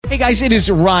Hey guys, it is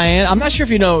Ryan. I'm not sure if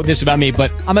you know this about me, but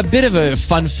I'm a bit of a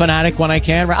fun fanatic when I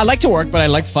can. I like to work, but I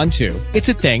like fun too. It's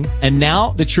a thing. And now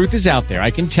the truth is out there.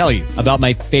 I can tell you about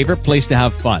my favorite place to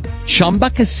have fun. Chumba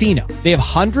Casino. They have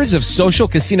hundreds of social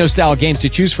casino style games to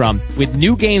choose from with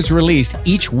new games released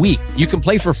each week. You can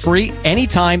play for free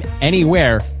anytime,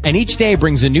 anywhere. And each day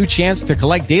brings a new chance to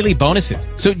collect daily bonuses.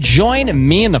 So join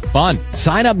me in the fun.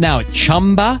 Sign up now at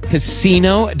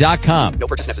ChumbaCasino.com. No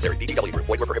purchase necessary. VGW Group.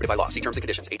 Void where prohibited by law. See terms and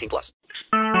conditions. 18+.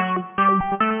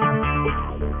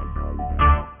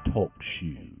 Talk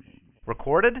shoes.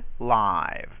 Recorded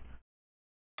live.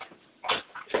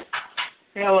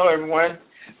 Hello, everyone.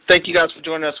 Thank you guys for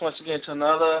joining us once again to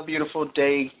another beautiful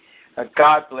day, a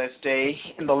God-blessed day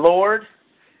in the Lord.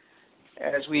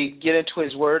 As we get into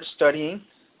His Word studying,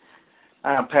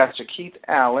 I'm Pastor Keith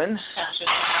Allen. Pastor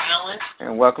Allen.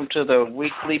 And welcome to the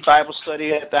weekly Bible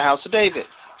study at the House of David.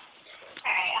 All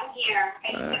right, I'm here.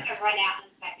 I just have to run out in a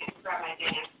second to grab my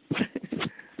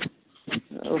dinner.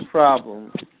 No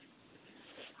problem.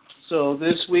 So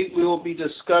this week we will be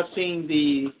discussing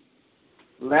the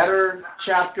latter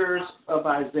chapters of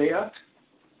Isaiah,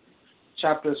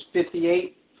 chapters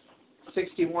 58,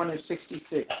 61, and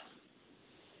 66.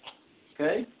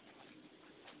 Okay?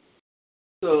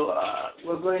 So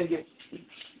we're going to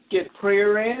get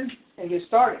prayer in and get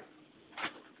started.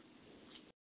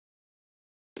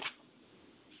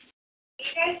 You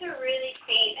guys are really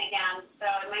faint again, so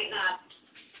I might not.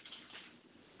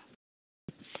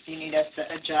 You need us to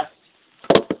adjust.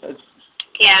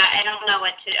 Yeah, I don't know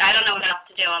what else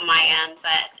to do on my end,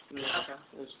 but. Yeah,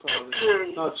 it's probably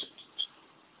no.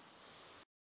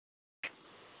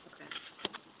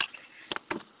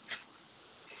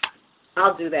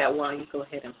 I'll do that while you go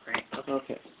ahead and pray.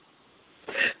 Okay.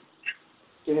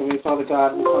 Dear Heavenly Father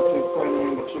God, we come to you in the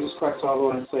name of Jesus Christ, our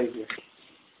Lord and Savior.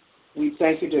 We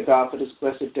thank you, dear God, for this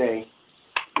blessed day.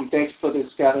 We thank you for this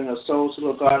gathering of souls,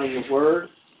 Lord God, in your word.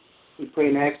 We pray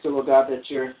and ask, Lord God, that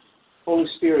your Holy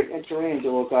Spirit enter in,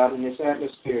 Lord God, in this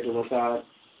atmosphere, Lord God,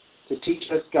 to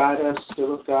teach us, guide us,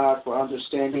 Lord God, for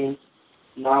understanding,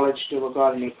 knowledge, Lord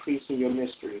God, and increasing your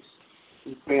mysteries.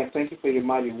 We pray and thank you for your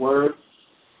mighty word.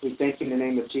 We thank you in the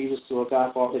name of Jesus, Lord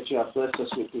God, for all that you have blessed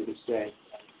us with through this day.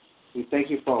 We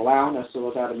thank you for allowing us,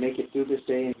 Lord God, to make it through this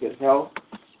day in good health,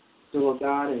 Lord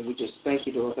God, and we just thank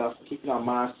you, Lord God, for keeping our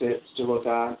mindsets, Lord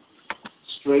God,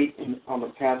 straight and on the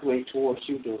pathway towards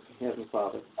you, dear Heavenly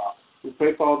Father. We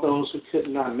pray for all those who could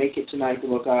not make it tonight,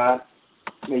 Lord God.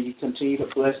 May you continue to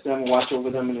bless them and watch over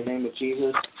them in the name of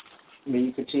Jesus. May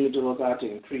you continue, Lord God,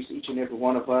 to increase each and every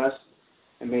one of us,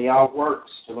 and may our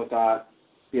works, Lord God,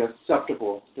 be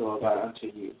acceptable, Lord God, unto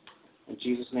you. In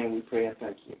Jesus' name we pray and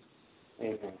thank you.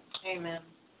 Amen. Amen.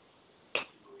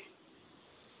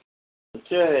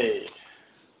 Okay.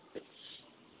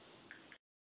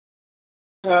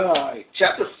 All right,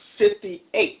 chapter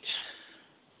 58.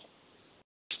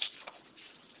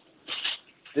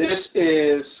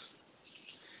 It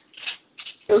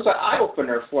was an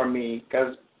eye-opener for me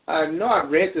because I know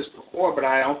I've read this before, but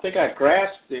I don't think I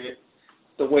grasped it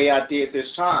the way I did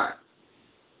this time.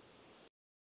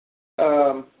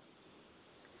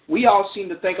 We all seem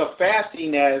to think of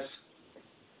fasting as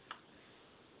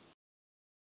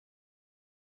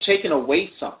taking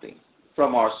away something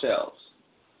from ourselves.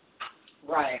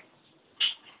 Right.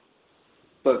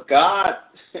 But God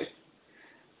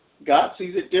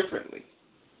sees it differently.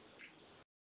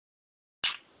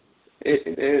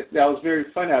 That was very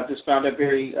funny. I just found it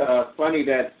very funny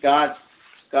that God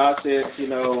says, you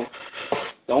know,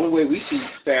 the only way we see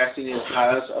fasting is by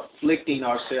us afflicting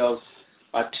ourselves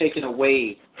by taking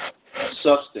away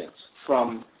substance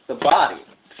from the body.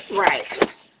 Right.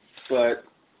 But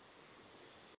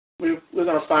we're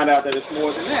going to find out that it's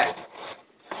more than that.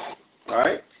 All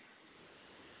right?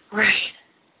 Right.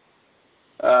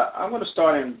 I'm going to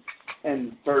start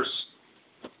in verse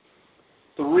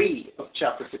 3 of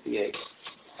chapter 58.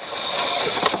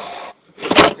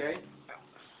 Okay?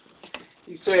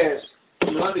 He says,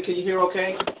 Yolanda, can you hear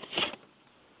okay?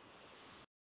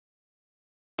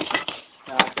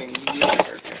 No, I can't hear you.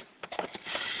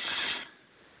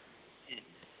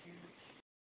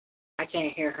 I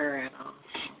can't hear her at all.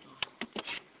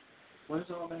 What is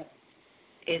all that?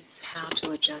 It's how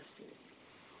to adjust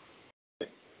it.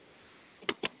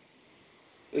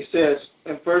 It says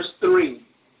in verse 3,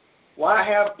 why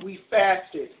have we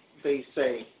fasted, they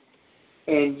say,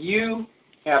 and you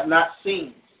have not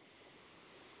seen?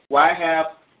 Why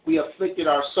have we afflicted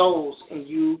our souls and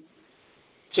you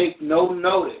take no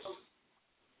notice?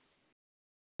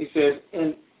 He says,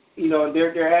 and you know,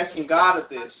 they're asking God of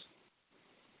this.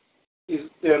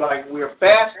 They're like, we're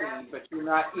fasting, but you're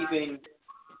not even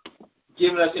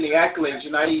giving us any accolades.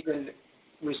 You're not even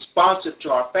responsive to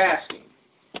our fasting.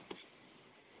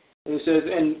 And it says,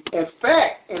 in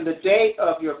fact, in the day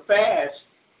of your fast,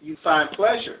 you find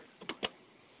pleasure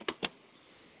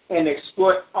and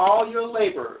exploit all your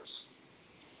laborers.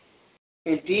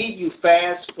 Indeed, you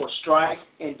fast for strife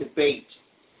and debate,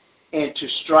 and to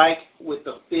strike with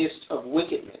the fist of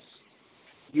wickedness.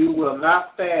 You will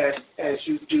not fast as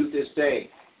you do this day,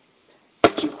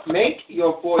 to make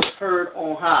your voice heard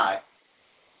on high.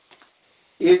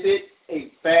 Is it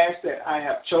a fast that I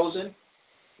have chosen?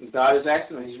 And God is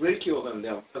asking them, he's ridiculing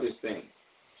them for this thing.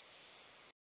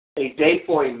 A day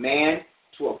for a man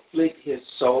to afflict his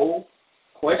soul?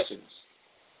 Questions.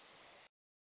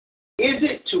 Is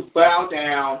it to bow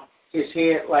down his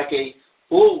head like a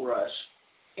bulrush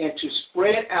and to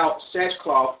spread out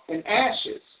sackcloth and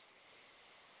ashes?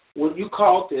 Would you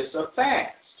call this a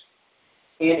fast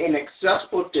and an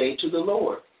acceptable day to the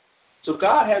Lord? So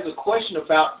God has a question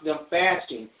about them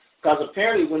fasting, because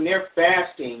apparently when they're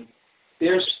fasting,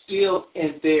 they're still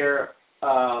in their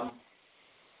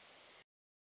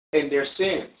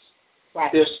sins.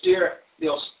 Right.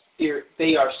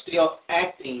 They are still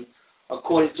acting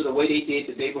according to the way they did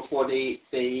the day before they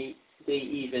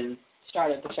even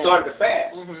started the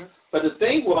fast. Mm-hmm. But the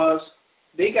thing was,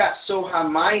 they got so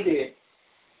high-minded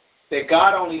that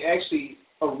God only actually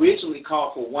originally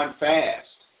called for one fast,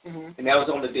 and that was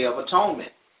on the Day of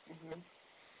Atonement. Mm-hmm.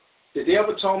 The Day of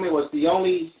Atonement was the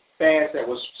only fast that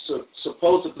was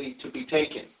supposedly to be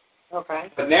taken.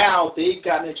 Okay. But now they've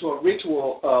gotten into a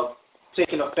ritual of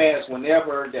taking a fast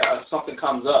whenever something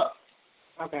comes up.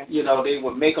 Okay. You know, they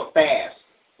would make a fast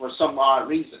for some odd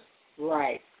reason.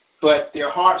 Right. But their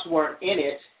hearts weren't in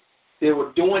it. They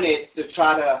were doing it to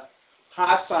try to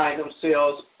high-side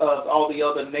themselves of all the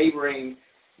other neighboring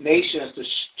nations to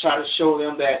try to show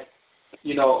them that,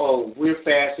 you know, oh, we're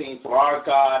fasting for our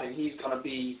God and he's going to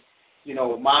be, you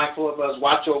know, mindful of us,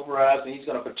 watch over us, and he's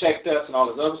going to protect us and all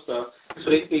this other stuff. So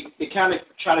they kind of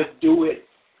try to do it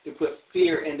to put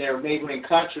fear in their neighboring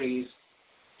countries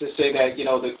to say that, you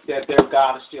know, that their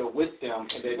God is still with them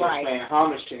and that they're paying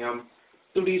homage to him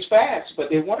through these fasts. But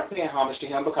they weren't paying homage to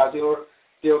him because they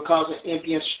were causing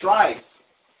envy and strife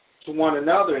to one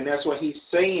another. And that's what he's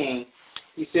saying.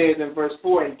 He says in verse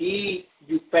 4, indeed,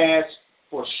 you fast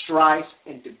for strife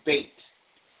and debate.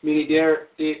 Meaning they're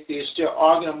still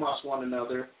arguing amongst one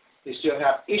another. They still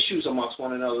have issues amongst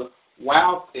one another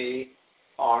while they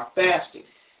are fasting.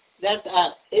 That's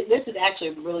this is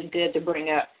actually really good to bring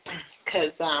up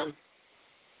because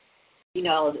you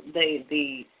know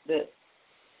the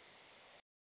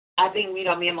I think, you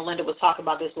know, me and Melinda was talking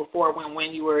about this before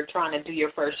when you were trying to do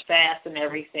your first fast and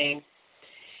everything.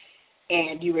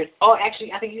 And you were,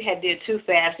 actually, I think you did two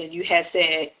fasts, and you had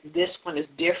said this one is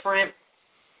different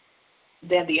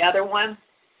than the other one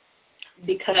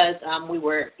because we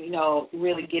were, you know,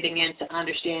 really getting into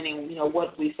understanding, you know,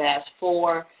 what we fast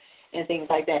for and things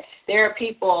like that. There are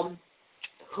people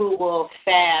who will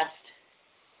fast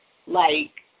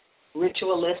like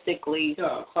ritualistically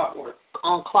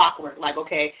on clockwork, like,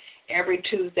 okay, every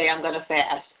Tuesday I'm going to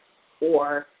fast,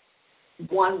 or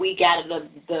 1 week out of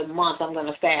the month I'm going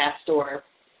to fast, or,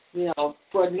 you know,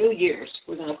 for New Year's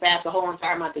we're going to fast the whole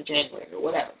entire month of January or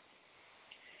whatever.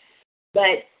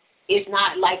 But it's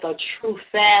not like a true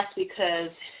fast because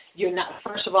you're not,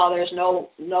 first of all, there's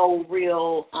no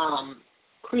real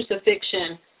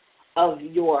crucifixion of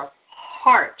your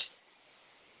heart,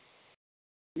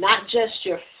 not just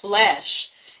your flesh,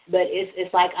 but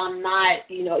it's like I'm not,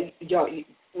 you know,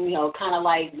 kind of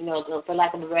like, you know, for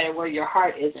lack of a better word, your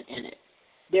heart isn't in it.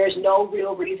 There's no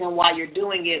real reason why you're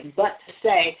doing it but to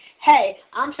say, hey,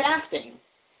 I'm fasting.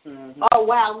 Mm-hmm. Oh,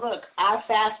 wow, look, I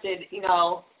fasted, you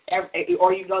know,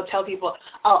 or you go tell people,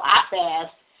 oh, I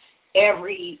fast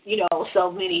every, you know,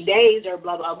 so many days or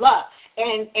blah, blah, blah.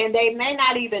 And they may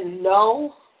not even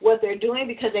know what they're doing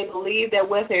because they believe that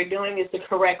what they're doing is the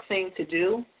correct thing to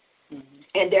do. Mm-hmm.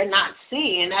 And they're not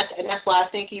seeing, and that's why I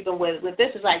think even with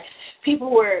this, is like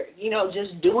people were, you know,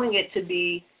 just doing it to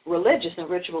be religious and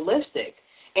ritualistic.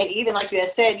 And even like you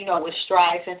had said, you know, with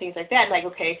strife and things like that, like,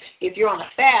 okay, if you're on a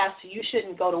fast, you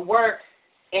shouldn't go to work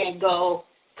and go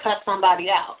cut somebody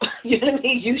out. You know what I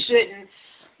mean? You shouldn't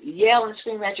yell and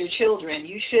scream at your children.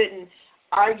 You shouldn't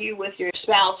argue with your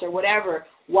spouse or whatever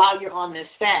while you're on this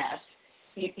fast.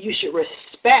 You should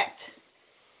respect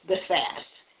the fast.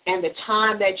 And the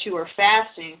time that you are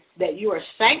fasting, that you are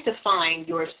sanctifying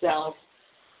yourself,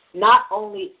 not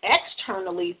only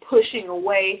externally pushing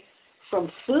away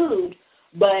from food,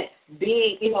 but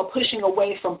being, you know, pushing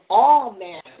away from all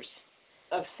manners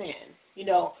of sin, you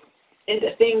know, and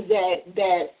the things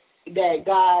that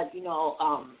God, you know,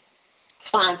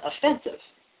 finds offensive.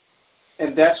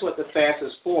 And that's what the fast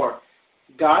is for.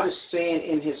 God is saying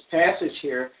in his passage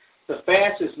here, the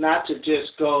fast is not to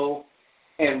just go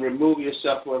and remove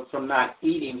yourself from not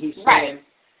eating. He's saying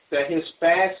that his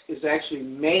fast is actually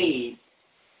made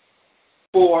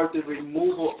for the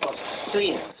removal of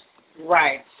sins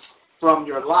from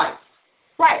your life.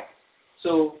 Right.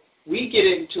 So we get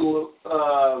into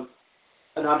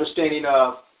an understanding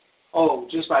of,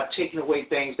 just by taking away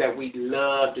things that we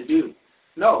love to do.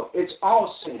 No, it's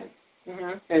all sin.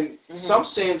 Mm-hmm. And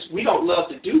some sins we don't love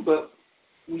to do, but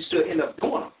we still end up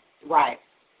doing them. Right.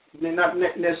 And not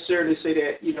necessarily say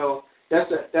that,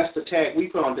 that's the tag we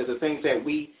put on to the things that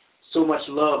we so much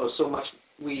love or so much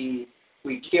we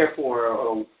care for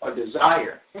or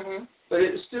desire. Mm-hmm. But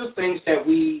it's still things that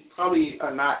we probably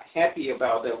are not happy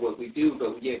about that what we do,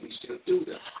 but yet we still do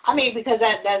them. I mean, because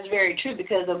that's very true,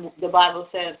 because the Bible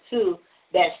says, too,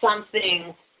 that some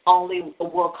things only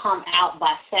will come out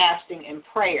by fasting and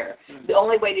prayer. Mm-hmm. The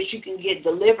only way that you can get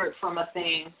delivered from a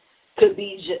thing could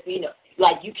be, just,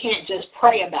 like you can't just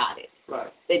pray about it. Right.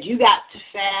 That you got to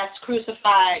fast,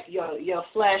 crucify your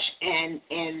flesh, and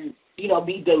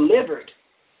be delivered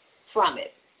from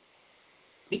it.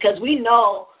 Because we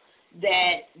know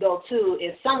that, though, too,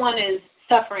 if someone is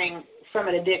suffering from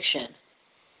an addiction,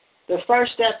 the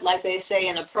first step, like they say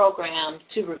in a program,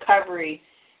 to recovery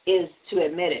is to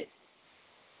admit it.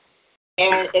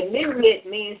 And admitting it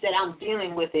means that I'm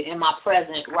dealing with it in my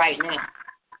present right now.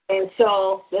 And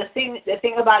so the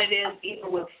thing about it is,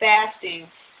 even with fasting,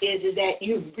 is that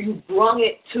you brung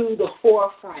it to the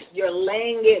forefront. You're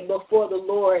laying it before the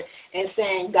Lord and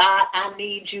saying, God, I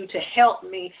need you to help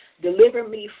me, deliver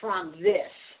me from this.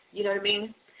 You know what I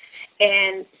mean?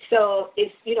 And so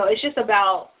it's just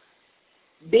about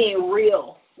being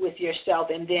real with yourself,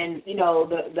 and then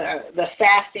the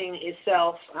fasting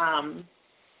itself.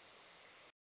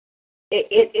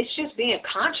 It's just being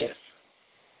conscious.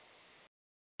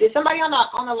 Did somebody on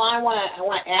the line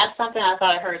want to add something? I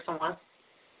thought I heard someone.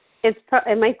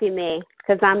 It might be me,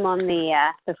 because I'm on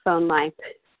the phone line.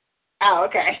 Oh,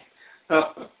 okay.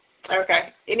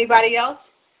 Okay. Anybody else?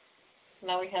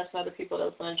 Now we have some other people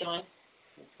that's going to join.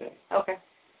 Okay.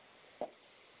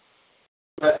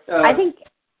 But, I think.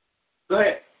 Go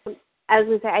ahead. As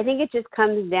we say, I think it just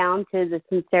comes down to the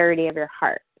sincerity of your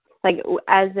heart. Like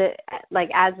as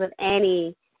with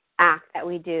any act that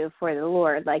we do for the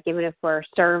Lord, like even if we're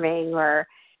serving or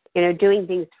doing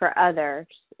things for others,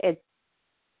 it's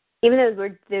even though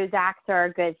those acts are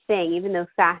a good thing, even though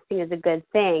fasting is a good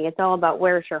thing, it's all about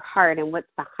where's your heart and what's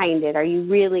behind it. Are you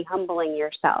really humbling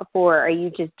yourself, or are you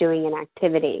just doing an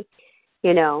activity,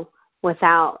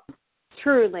 without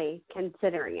truly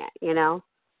considering it,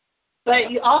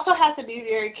 But you also have to be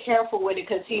very careful with it,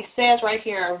 because he says right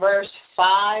here in verse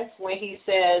 5, when he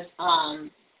says,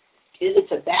 is it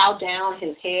to bow down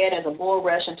his head as a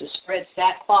bulrush and to spread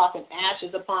sackcloth and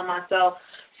ashes upon myself?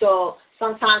 So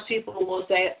sometimes people will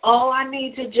say, I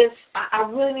need to I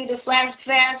really need to fast,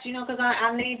 because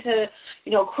I need to,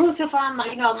 crucify my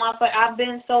I've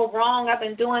been so wrong. I've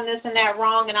been doing this and that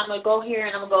wrong, and I'm going to go here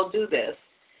and I'm going to go do this.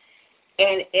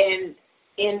 And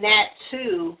in that,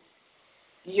 too,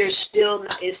 it's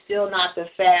still not the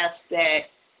fast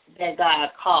that God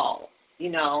called.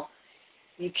 You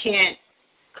can't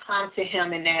come to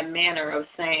him in that manner of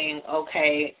saying,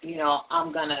 okay,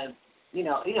 I'm going to,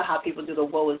 how people do the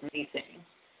woe is me thing.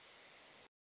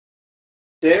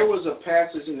 There was a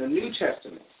passage in the New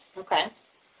Testament, okay,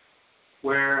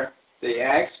 where they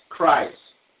asked Christ,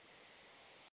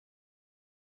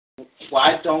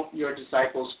 why don't your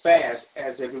disciples fast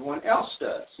as everyone else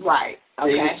does? Right.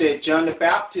 Okay. They said John the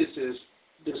Baptist's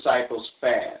disciples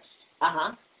fast.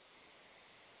 Uh-huh.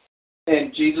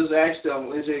 And Jesus asked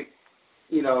them, is it,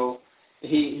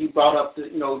 he brought up,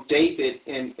 David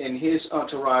and his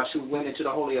entourage who went into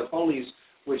the Holy of Holies,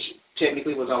 which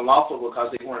technically was unlawful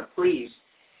because they weren't priests,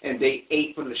 and they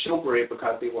ate from the showbread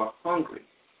because they were hungry.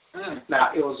 Mm.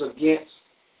 Now, it was against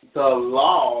the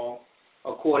law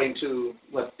according to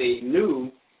what they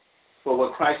knew, but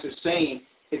what Christ is saying,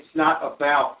 it's not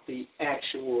about the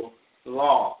actual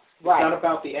law. Right. It's not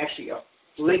about the actually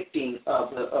afflicting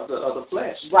of the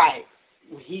flesh. Right.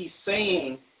 He's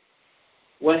saying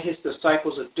what his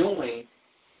disciples are doing,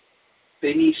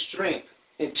 they need strength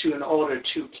in order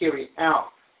to carry out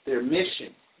their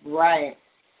mission. Right.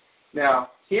 Now,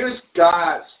 here's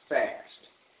God's fast,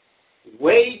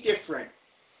 way different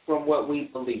from what we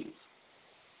believe.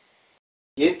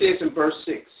 Get this in verse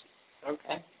 6.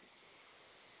 Okay.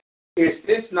 Is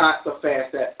this not the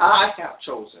fast that I have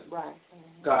chosen? Right.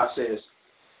 Mm-hmm. God says,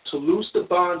 to loose the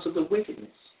bonds of the wickedness,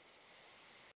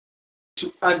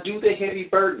 to undo the heavy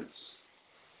burdens,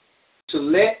 to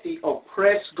let the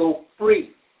oppressed go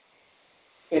free,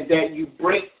 and that you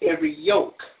break every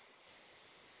yoke?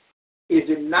 Is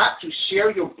it not to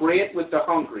share your bread with the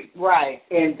hungry? Right.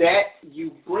 And that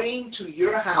you bring to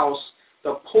your house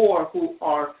the poor who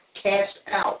are cast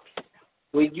out?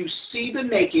 When you see the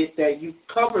naked, that you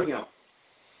cover him,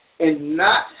 and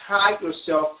not hide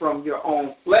yourself from your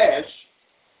own flesh,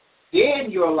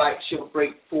 then your light shall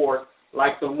break forth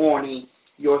like the morning,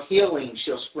 your healing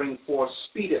shall spring forth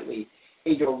speedily,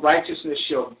 and your righteousness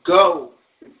shall go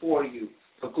before you.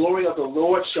 The glory of the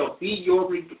Lord shall be your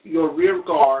rear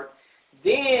guard.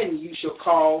 Then you shall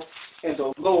call, and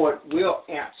the Lord will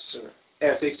answer.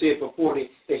 As they said before,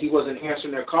 that he wasn't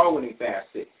answering their call when he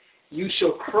fasted. You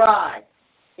shall cry,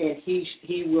 and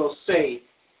he will say,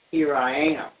 here I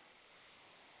am.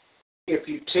 If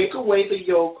you take away the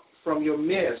yoke from your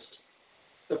midst,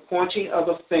 the pointing of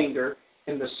the finger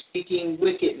and the speaking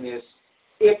wickedness,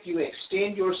 if you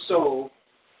extend your soul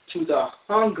to the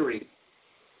hungry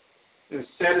and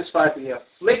satisfy the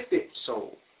afflicted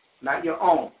soul, not your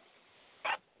own,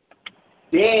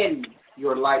 then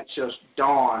your light shall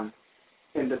dawn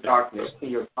in the darkness, and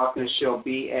your darkness shall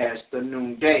be as the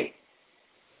noonday.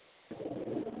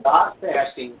 God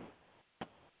fasting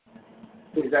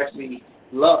is actually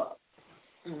love.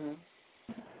 Mm-hmm.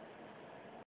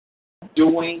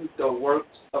 Doing the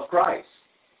works of Christ.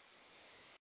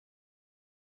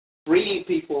 Freeing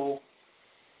people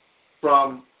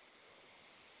from,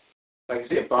 like I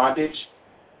said, bondage,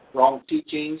 wrong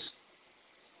teachings,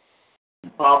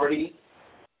 poverty,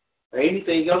 or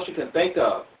anything else you can think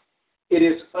of. It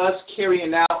is us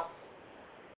carrying out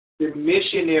the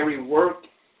missionary work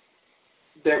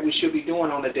that we should be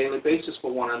doing on a daily basis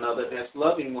for one another, that's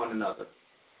loving one another.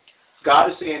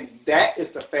 God is saying that is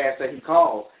the fast that he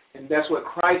called, and that's what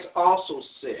Christ also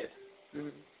said. Mm-hmm.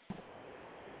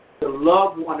 To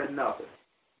love one another.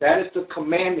 That is the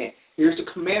commandment. Here's the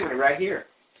commandment right here.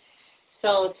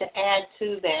 So to add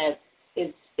to that,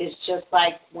 it's just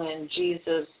like when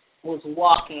Jesus was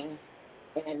walking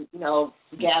and,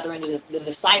 gathering the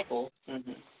disciples,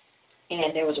 mm-hmm.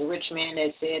 and there was a rich man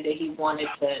that said that he wanted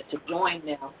to join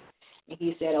them. And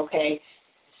he said, okay,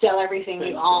 sell everything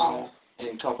you own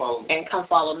and come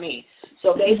follow me.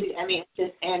 So basically,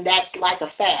 and that's like a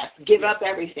fast. Give up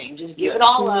everything. Just give it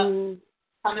all up.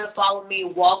 Come and follow me.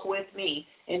 Walk with me,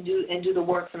 and do the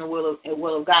works and the will of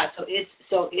God. So it's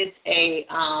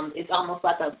almost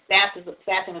like a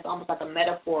fasting is almost like a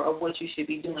metaphor of what you should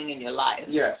be doing in your life.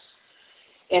 Yes.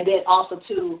 And then also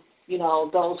too,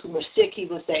 those who were sick, he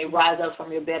would say, rise up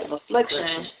from your bed of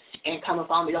affliction and come and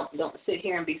follow me. Don't sit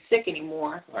here and be sick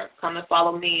anymore. Right. Come and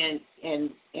follow me,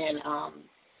 and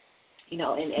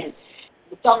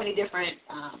so many different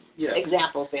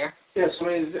examples there. Yes,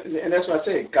 and that's what I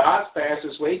said. God's fast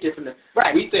is way different.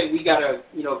 Right. We think we gotta,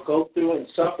 go through and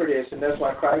suffer this, and that's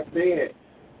why Christ said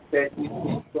that we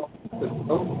go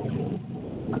through.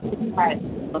 Right.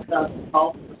 Sometimes it's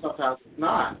awful, sometimes it's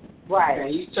not. Right. And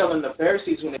he's telling the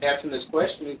Pharisees when they asked him this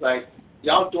question, he's like,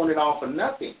 y'all doing it all for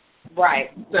nothing.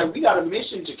 Right. So we got a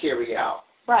mission to carry out.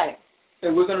 Right.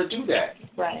 And we're going to do that.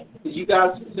 Right. You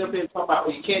guys simply talk about,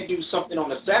 well, you can't do something on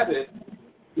the Sabbath.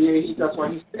 Yeah, that's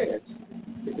what he says.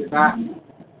 It is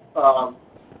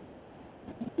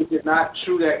not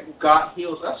true that God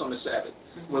heals us on the Sabbath.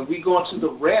 Mm-hmm. When we go into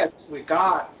the rest with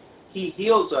God, he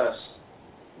heals us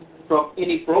from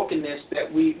any brokenness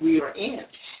that we are in.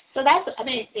 So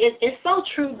it's so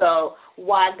true, though,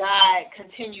 why God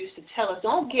continues to tell us,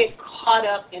 don't get caught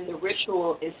up in the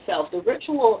ritual itself. The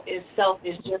ritual itself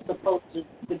is just supposed to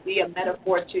be a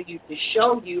metaphor to you, to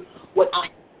show you what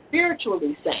I'm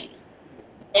spiritually saying.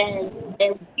 And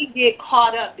we get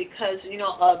caught up because,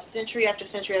 of century after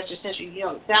century after century,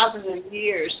 thousands of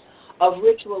years of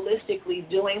ritualistically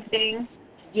doing things,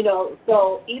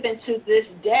 so even to this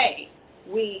day,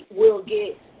 we will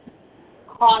get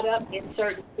caught up in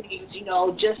certain things,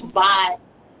 just by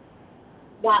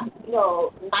not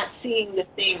seeing the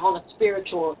thing on a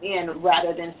spiritual end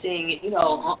rather than seeing it,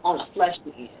 on a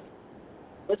fleshly end.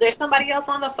 Was there somebody else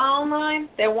on the phone line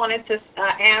that wanted to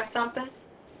ask something?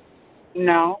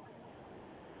 No.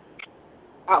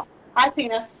 Oh, hi,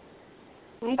 Tina.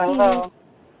 Hi, Hello.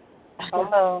 Tina.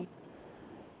 Hello.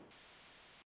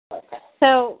 Okay.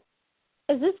 So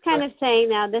is this kind of saying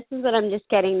now, this is what I'm just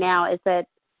getting now, is that,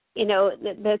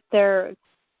 that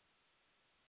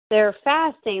they're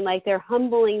fasting, like they're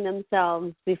humbling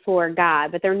themselves before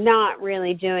God, but they're not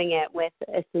really doing it with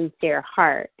a sincere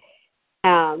heart.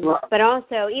 But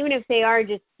also, even if they are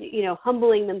just,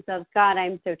 humbling themselves, God,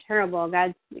 I'm so terrible.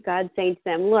 God's saying to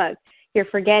them, look, you're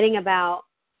forgetting about,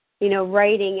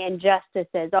 righting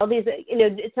injustices. All these,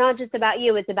 it's not just about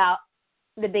you. It's about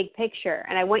the big picture,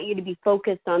 and I want you to be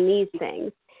focused on these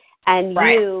things. And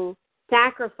right. you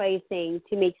sacrificing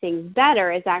to make things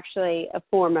better is actually a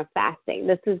form of fasting.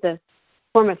 This is the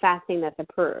form of fasting that's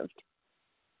approved.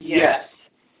 Yes.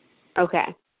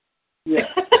 Okay. Yes.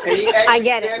 I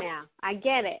get it now. I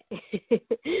get it.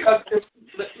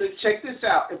 Check this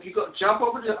out. If you jump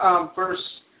over to verse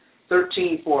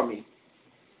 13 for me.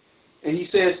 And he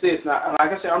says this. Now,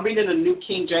 like I said, I'm reading the New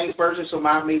King James Version, so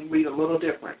mine may read a little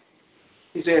different.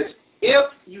 He says, if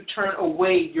you turn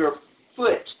away your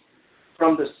foot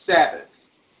from the Sabbath,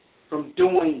 from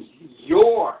doing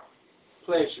your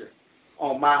pleasure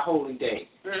on my holy day,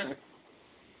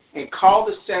 and call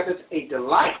the Sabbath a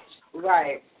delight,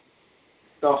 right,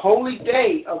 the holy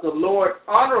day of the Lord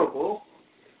honorable,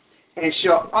 and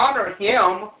shall honor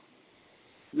him,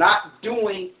 not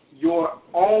doing your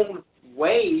own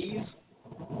ways,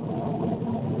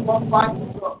 nor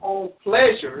finding your own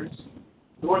pleasures,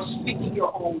 nor speaking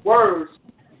your own words,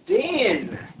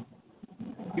 then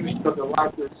you shall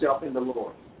delight yourself in the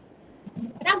Lord.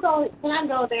 Can I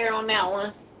go there on that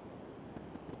one?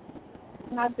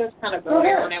 Can I just kind of go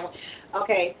there on that one?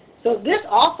 Okay, so this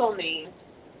also means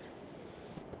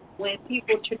when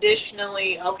people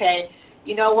traditionally, okay,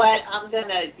 you know what, I'm going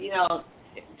to,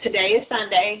 today is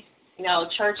Sunday,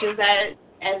 church is at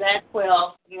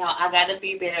 12, I got to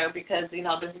be there because, this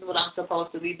is what I'm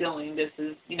supposed to be doing. This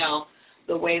is,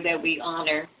 the way that we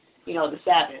honor, the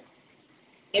Sabbath.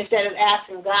 Instead of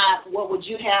asking God, what would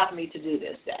you have me to do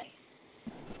this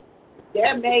day?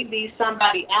 There may be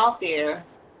somebody out there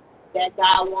that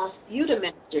God wants you to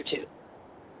minister to.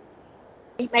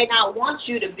 He may not want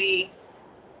you to be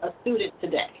a student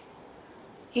today.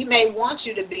 He may want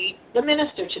you to be the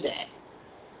minister today.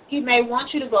 He may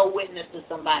want you to go witness to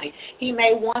somebody. He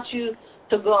may want you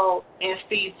to go and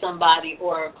feed somebody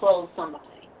or clothe somebody.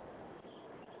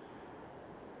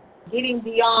 Getting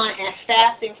beyond and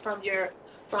fasting from your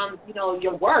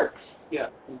works. Yeah.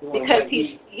 Because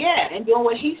and doing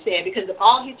what he said, because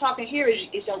all he's talking here is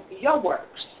your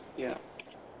works. Yeah.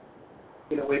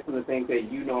 Get away from the things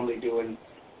that you normally do and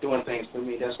doing things for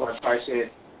me. That's why Christ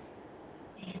said,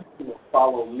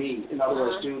 follow me. In other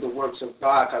words, do the works of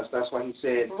God, because that's why he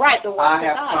said, right, the works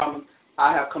of God.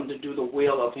 I have come to do the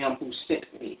will of him who sent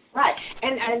me. Right.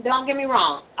 And don't get me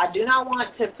wrong. I do not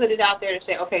want to put it out there to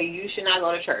say, okay, you should not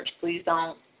go to church. Please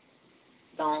don't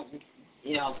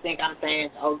think I'm saying,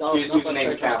 don't go to church.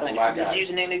 Just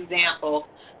using an example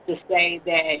to say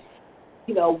that,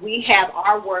 we have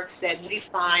our works that we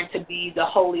find to be the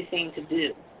holy thing to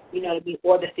do,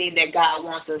 or the thing that God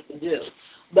wants us to do.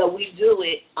 But we do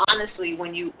it, honestly,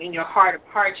 when you, in your heart of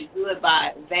hearts, you do it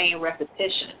by vain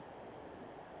repetition.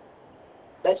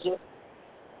 That's just,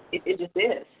 it just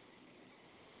is.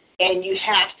 And you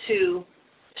have to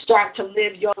start to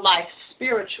live your life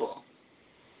spiritual.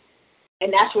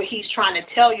 And that's what he's trying to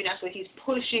tell you. That's what he's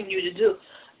pushing you to do.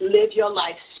 Live your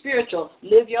life spiritual.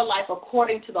 Live your life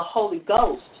according to the Holy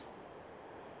Ghost.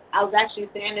 I was actually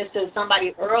saying this to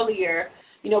somebody earlier.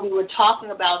 We were talking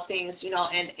about things,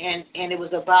 and it was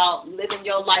about living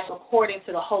your life according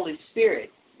to the Holy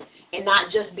Spirit and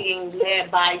not just being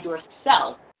led by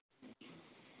yourself.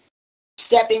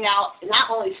 Stepping out, not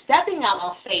only stepping out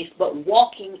on faith, but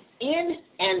walking in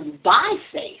and by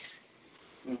faith.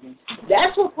 Mm-hmm.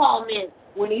 That's what Paul meant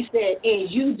when he said, in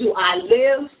you do I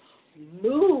live,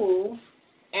 move,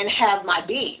 and have my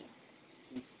being.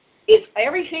 It's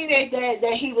everything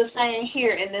that he was saying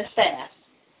here in this fast.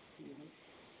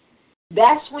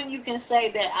 That's when you can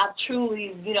say that I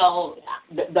truly,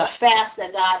 the fast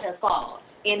that God has called.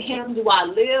 In him do I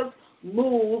live,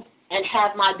 move, and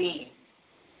have my being.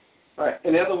 Right.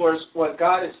 In other words, what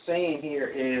God is saying here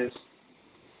is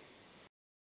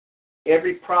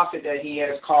every prophet that he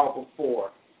has called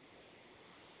before,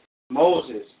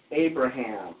 Moses,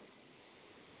 Abraham,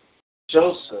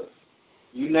 Joseph,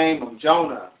 you name them,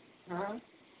 Jonah,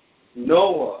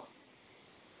 Noah,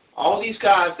 all these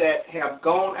guys that have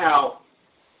gone out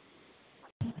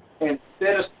and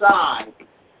set aside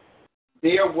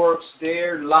their works,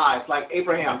 their lives. Like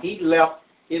Abraham, he left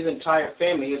his entire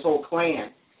family, his whole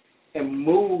clan, and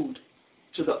moved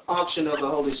to the unction of the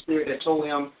Holy Spirit that told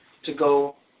him to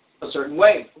go a certain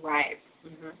way. Right.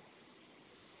 Mm-hmm.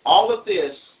 All of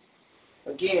this,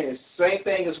 again, is the same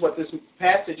thing as what this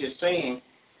passage is saying.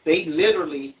 They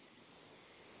literally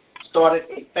started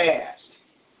a fast.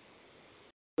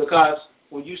 Because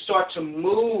when you start to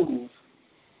move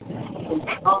from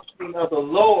the unction of the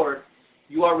Lord,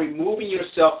 you are removing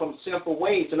yourself from sinful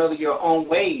ways, in other words, your own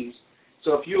ways.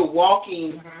 So if you're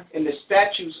walking in the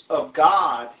statutes of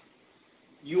God,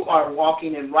 you are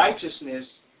walking in righteousness,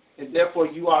 and therefore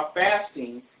you are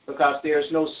fasting because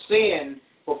there's no sin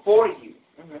before you.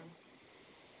 Mm-hmm.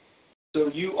 So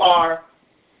you are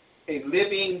a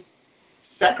living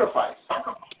sacrifice.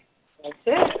 That's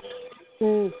it.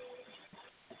 Mm.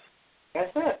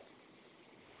 That's it.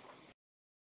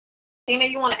 Tina,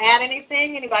 you want to add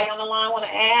anything? Anybody on the line want to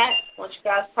add? Want you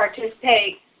guys to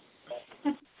participate?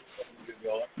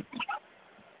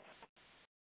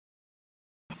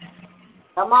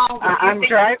 Come on. I'm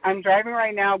driving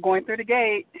right now, going through the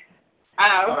gate.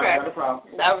 Oh, okay. Not a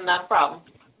problem. No, not a problem.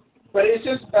 But it's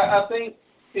just, I think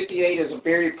 58 is a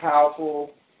very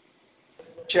powerful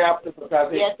chapter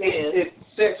because it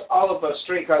sets all of us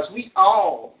straight, because we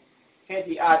all had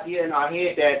the idea in our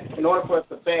head that in order for us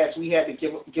to fast, we had to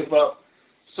give up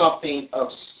something of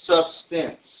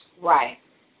substance. Right.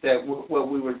 That what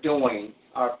we were doing,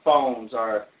 our phones,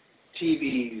 our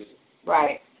TVs,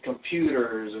 right,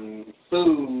 computers and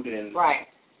food and right,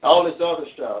 all this other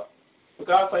stuff. But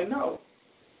God's like, no.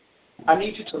 I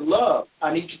need you to love.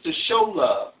 I need you to show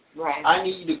love. Right. I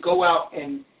need you to go out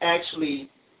and actually,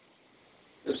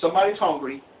 if somebody's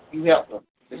hungry, you help them.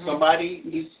 If somebody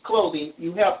needs clothing,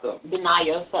 you help them. Deny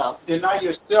yourself. Deny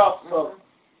yourself of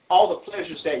all the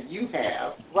pleasures that you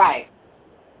have. Right.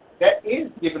 That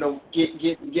is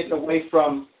getting away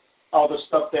from all the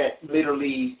stuff that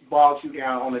literally bogs you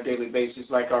down on a daily basis,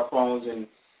 like our phones and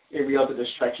every other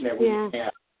distraction that we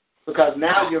have. Because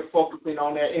now you're focusing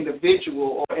on that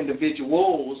individual or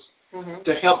individuals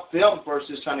to help them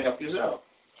versus trying to help yourself.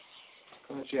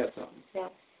 Go ahead, you have something. Yeah.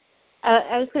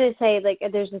 I was going to say, like,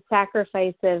 there's a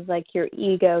sacrifice of, like, your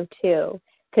ego, too.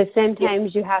 Because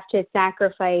sometimes you have to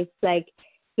sacrifice, like,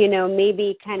 you know,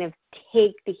 maybe kind of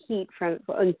take the heat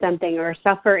on something or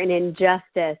suffer an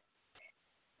injustice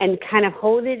and kind of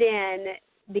hold it in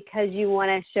because you want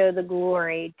to show the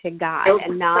glory to God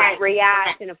and not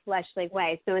react in a fleshly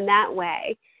way. So in that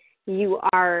way, you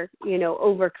are, you know,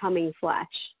 overcoming flesh.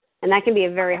 And that can be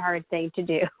a very hard thing to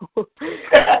do.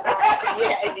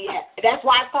 yeah. That's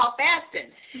why it's called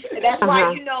fasting. That's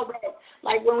why, you know,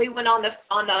 like when we went on the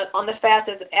fast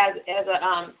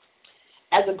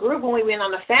as a group, when we went on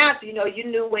the fast, you know, you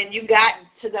knew when you got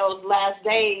to those last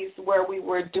days where we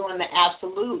were doing the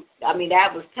absolute. I mean,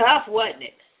 that was tough, wasn't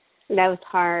it? That was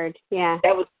hard, yeah.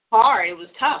 That was hard. It was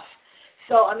tough.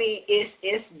 So, I mean,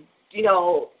 it's you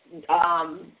know.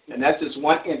 And that's just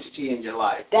one entity in your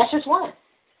life. That's just one.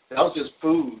 That was just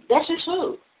food. That's just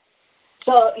food.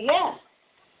 So, yeah.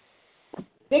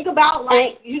 Think about,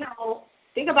 like, you know,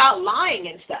 think about lying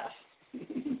and stuff.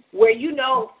 Where you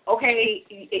know, okay.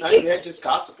 That's just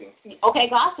gossiping. Okay,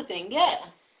 gossiping, yeah.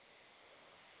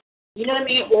 You know what I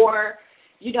mean? Or,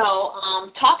 you know,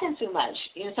 talking too much.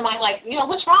 You know, somebody like, you know,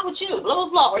 what's wrong with you? Blah, blah,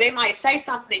 blah. Or they might say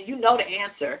something, you know the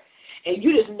answer. And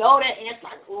you just know that answer,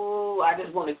 like, ooh, I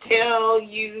just want to tell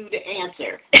you the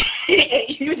answer.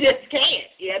 You just can't.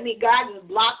 Yeah, I mean, God just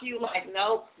block you like,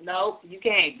 nope, you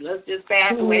can't. Let's just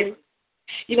pass away.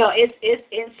 You know, it's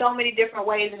in so many different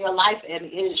ways in your life, and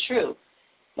it is true.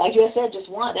 Like you said, just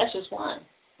one. That's just one.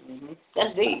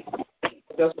 That's deep.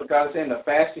 That's what God is saying. The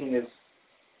fasting is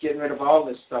getting rid of all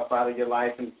this stuff out of your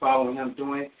life and following Him,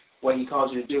 doing what He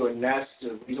calls you to do. And that's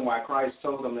the reason why Christ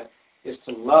told them is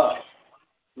to love.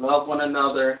 Love one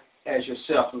another as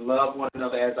yourself. Love one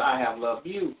another as I have loved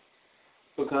you.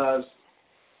 Because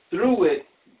through it,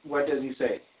 what does He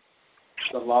say?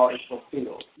 The law is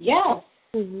fulfilled. Yeah.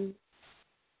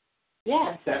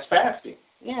 Yeah. That's fasting.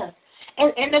 Yeah.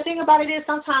 And the thing about it is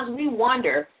sometimes we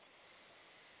wonder,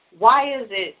 why is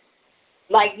it,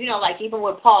 like, you know, like even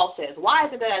what Paul says, why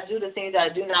is it that I do the things that I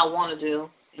do not want to do,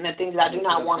 and the things that I do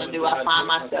not want to do, I find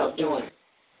myself doing?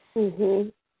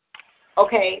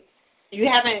 Okay, you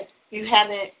haven't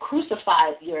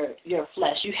crucified your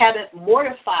flesh. You haven't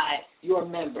mortified your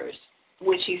members,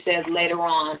 which he says later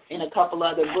on in a couple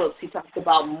other books. He talks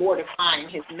about mortifying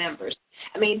his members.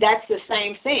 I mean, that's the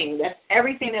same thing. That's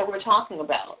everything that we're talking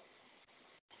about.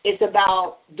 It's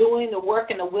about doing the work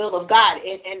and the will of God.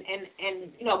 And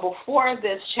you know, before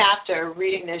this chapter,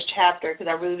 reading this chapter, because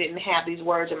I really didn't have these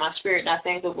words in my spirit, and I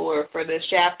thank the Lord for this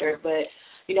chapter, but,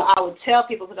 you know, I would tell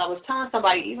people, because I was telling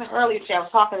somebody, even earlier today, I was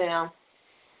talking to them,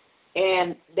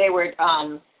 and they were,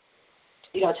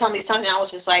 you know, telling me something. I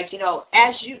was just like, you know,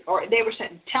 they were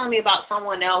telling me about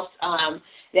someone else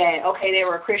that, okay, they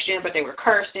were a Christian, but they were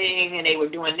cursing, and they were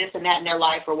doing this and that in their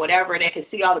life or whatever. They could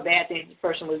see all the bad things the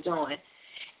person was doing.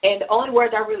 And the only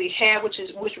words I really have, which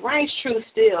rings true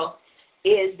still,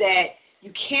 is that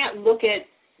you can't look at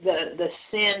the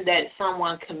sin that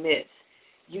someone commits.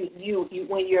 You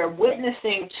when you're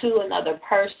witnessing to another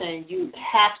person, you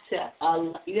have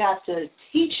to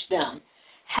teach them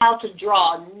how to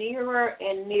draw nearer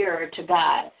and nearer to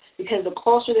God. because the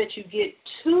closer that you get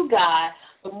to God,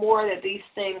 the more that these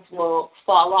things will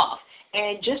fall off.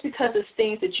 And just because it's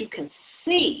things that you can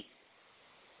see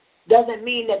doesn't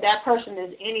mean that that person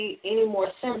is any more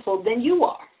sinful than you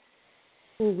are.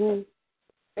 Mm-hmm.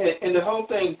 And the whole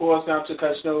thing boils down to,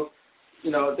 because,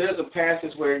 there's a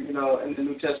passage where, in the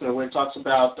New Testament where it talks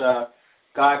about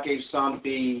God gave some to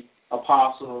be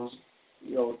apostles,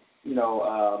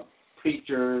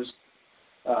 preachers,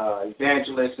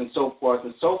 evangelists, and so forth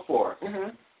and so forth.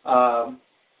 Mm-hmm.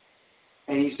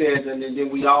 And he says, and then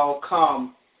we all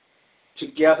come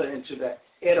together into the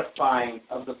edifying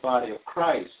of the body of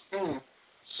Christ. Mm.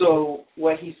 So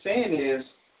what he's saying is,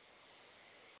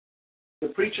 the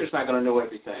preacher's not going to know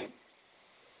everything.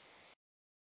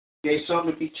 Gave some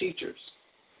to be teachers.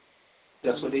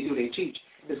 That's what they do. They teach.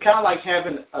 It's kind of like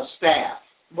having a staff.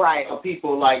 Right. Of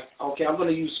people like, okay, I'm going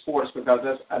to use sports because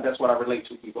that's what I relate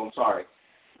to, people. I'm sorry.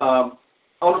 On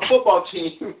a football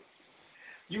team,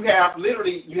 you have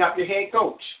your head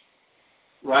coach,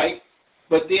 right?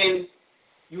 But then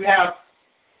you have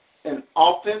an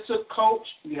offensive coach,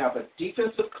 you have a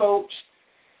defensive coach,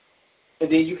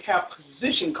 and then you have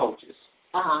position coaches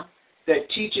that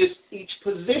teaches each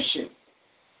position.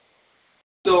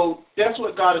 So that's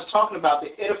what God is talking about,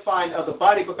 the edifying of the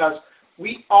body, because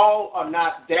we all are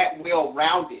not that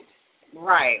well-rounded.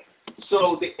 Right.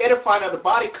 So the edifying of the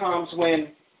body comes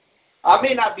when I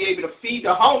may not be able to feed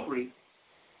the hungry,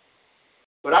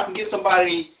 but I can get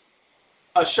somebody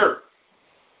a shirt.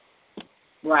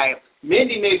 Right.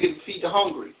 Mindy may be able to feed the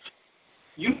hungry.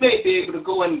 You may be able to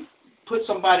go and put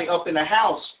somebody up in a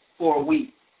house for a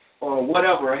week or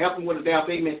whatever, or help them with a down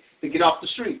payment to get off the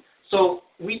street. So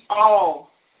we all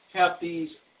have these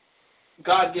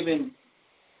God-given,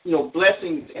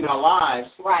 blessings in our lives,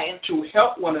 right, to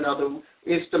help one another.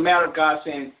 It's the matter of God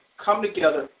saying, come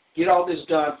together, get all this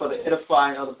done for the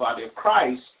edifying of the body of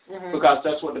Christ, because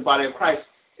that's what the body of Christ,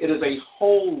 it is a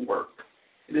whole work.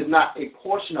 It is not a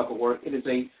portion of a work. It is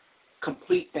a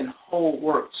complete and whole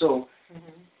work. So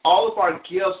all of our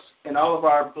gifts and all of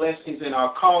our blessings and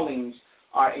our callings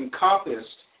are encompassed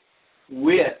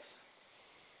with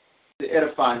the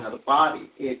edifying of the body.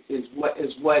 It is what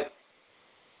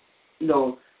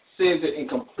sends it and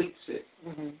completes it.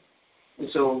 And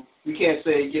so we can't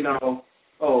say,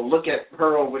 oh, look at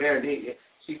her over there.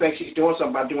 She thinks she's doing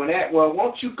something by doing that. Well,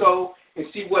 won't you go and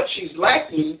see what she's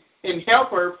lacking and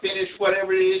help her finish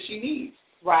whatever it is she needs?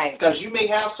 Right. Because you may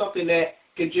have something that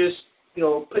can just,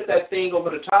 put that thing over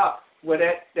the top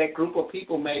where that group of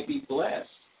people may be blessed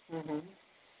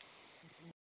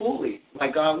fully,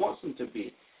 like God wants them to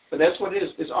be. But that's what it is.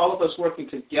 It's all of us working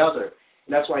together.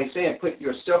 And that's why he's saying put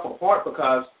yourself apart,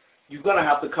 because you're going to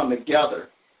have to come together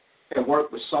and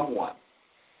work with someone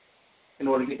in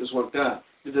order to get this work done.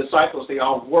 The disciples, they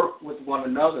all worked with one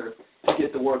another to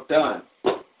get the work done.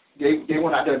 They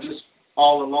were not there just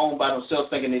all alone by themselves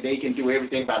thinking that they can do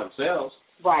everything by themselves.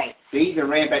 Right. They even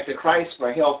ran back to Christ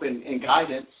for help and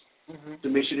guidance to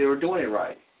make sure they were doing it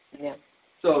right. Yeah.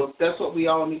 So that's what we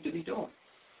all need to be doing.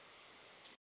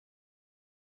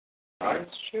 All right.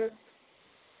 That's true.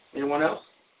 Anyone else?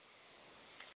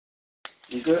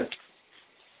 You good?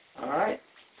 All right.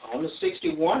 On to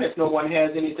 61, if no one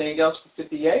has anything else for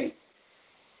 58.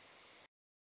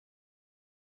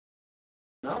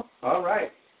 No? All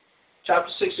right.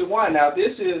 Chapter 61. Now,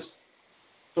 this is,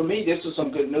 for me, this is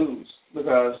some good news,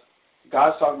 because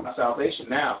God's talking about salvation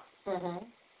now.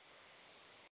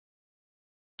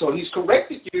 So he's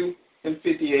corrected you in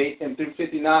 58, and through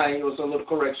 59, it was a little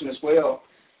correction as well.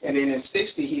 And then in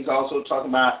 60, he's also talking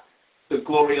about the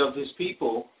glory of his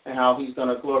people and how he's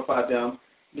going to glorify them.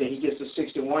 Then he gets to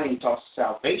 61 and he talks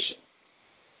salvation.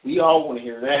 We all want to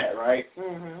hear that, right?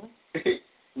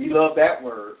 We love that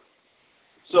word.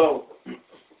 So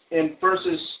in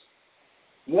verses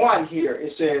 1 here,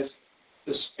 it says,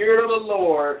 the Spirit of the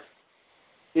Lord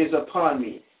is upon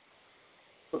me,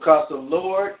 because the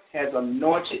Lord has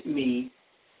anointed me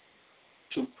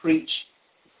to preach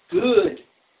good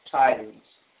tidings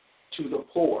to the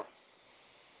poor.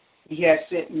 He has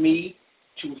sent me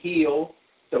to heal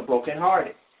the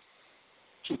brokenhearted,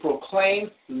 to proclaim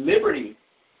liberty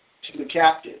to the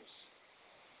captives,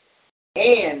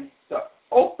 and the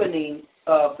opening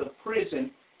of the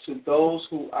prison to those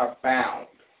who are bound,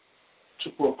 to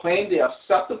proclaim the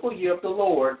acceptable year of the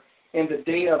Lord and the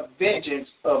day of vengeance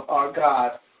of our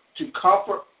God, to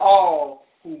comfort all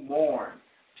who mourn,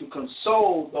 to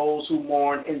console those who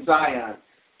mourn in Zion,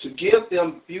 to give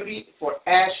them beauty for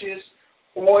ashes,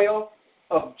 oil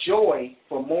of joy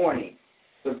for mourning,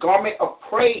 the garment of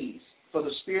praise for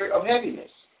the spirit of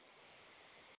heaviness.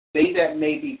 They that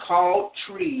may be called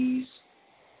trees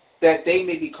that they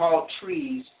may be called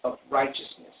trees of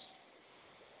righteousness.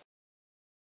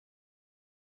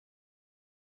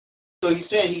 So he's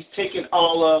saying he's taken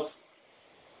all of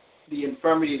the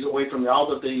infirmities away from you,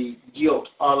 all of the guilt,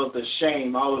 all of the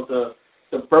shame, all of the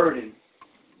burden,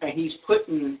 and he's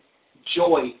putting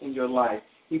joy in your life.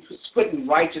 He's putting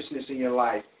righteousness in your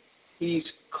life. He's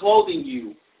clothing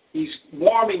you. He's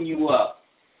warming you up.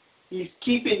 He's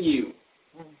keeping you.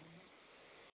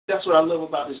 That's what I love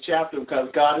about this chapter, because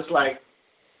God is like,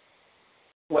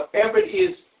 whatever it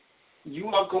is you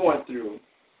are going through,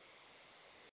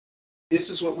 this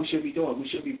is what we should be doing. We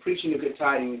should be preaching the good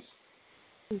tidings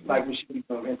like we should be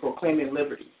doing and proclaiming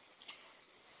liberty.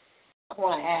 I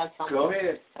want to add something. Go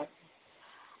ahead.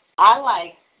 I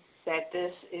like that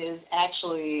this is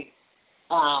actually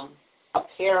a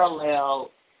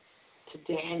parallel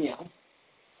to Daniel,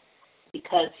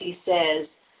 because he says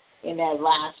in that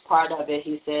last part of it,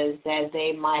 he says that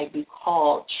they might be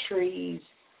called trees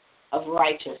of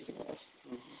righteousness.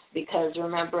 Because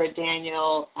remember,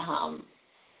 Daniel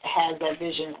has that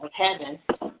vision of heaven.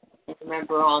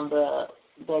 Remember, on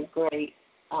the great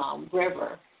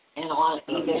river, and on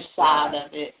either side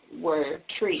of it were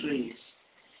trees.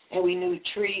 And we knew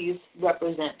trees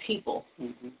represent people.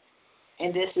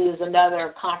 And this is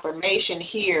another confirmation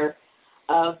here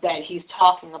of that he's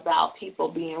talking about people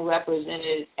being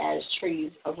represented as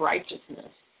trees of righteousness,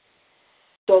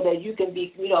 so that you can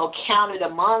be, counted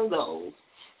among those,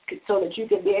 so that you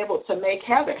can be able to make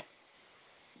heaven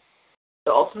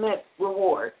the ultimate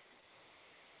reward.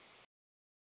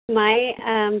 My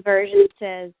version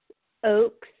says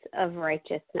oaks of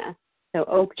righteousness, so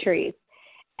oak trees.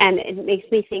 And it makes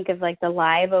me think of like the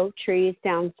live oak trees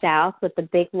down south with the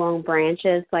big long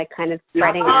branches, like kind of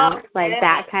spreading out, like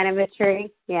that kind of a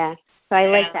tree. Yeah. So I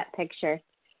like that picture.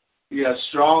 Yeah,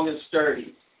 strong and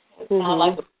sturdy. Sound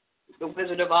like the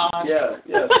Wizard of Oz. Yeah.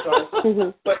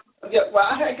 But what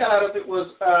I had got out of it was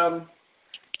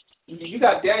you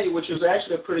got Daniel, which was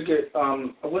actually a pretty good. I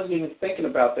wasn't even thinking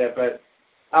about that, but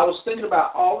I was thinking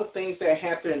about all the things that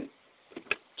happened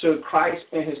to Christ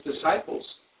and his disciples.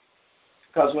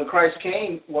 Because when Christ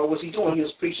came, what was he doing? He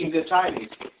was preaching good tidings.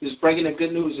 He was bringing the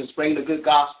good news. He was bringing the good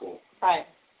gospel. Right.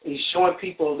 He's showing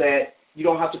people that you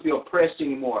don't have to be oppressed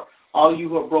anymore. All you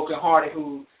who are brokenhearted,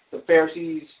 who the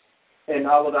Pharisees and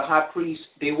all of the high priests,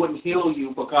 they wouldn't heal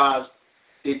you because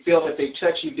they felt if they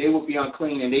touched you, they would be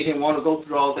unclean, and they didn't want to go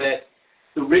through all that,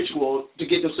 the ritual, to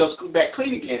get themselves back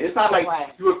clean again. It's not like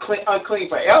you were unclean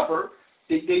forever.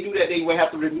 They knew that they would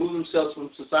have to remove themselves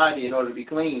from society in order to be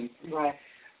clean. Right.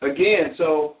 Again,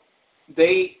 so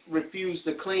they refused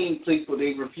to clean people.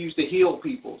 They refused to heal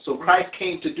people. So Christ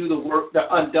came to do the work, the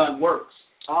undone works.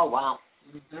 Oh, wow.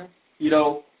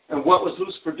 And what was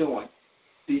Lucifer doing?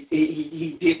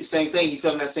 He did the same thing. He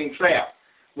fell in that same trap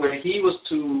where he was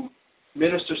to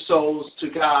minister souls to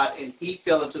God, and he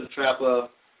fell into the trap of,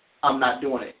 I'm not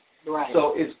doing it. Right.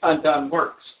 So it's undone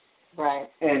works. Right.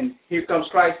 And here comes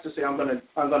Christ to say, I'm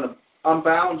gonna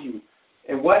unbound you.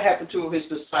 And what happened to his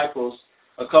disciples?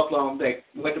 A couple of them that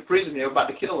went to prison, they were about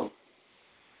to kill him.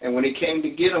 And when they came to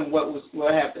get him,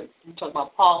 what happened? You talking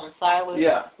about Paul and Silas?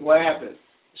 Yeah. What happened?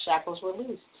 The shackles were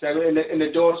loose. And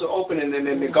the doors were open, and then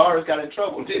the guards got in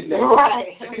trouble, didn't they?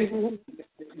 Right.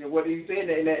 What did he say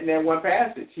in that one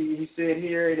passage? He said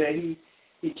here that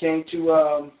he came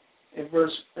to in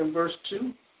verse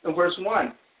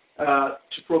 1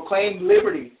 to proclaim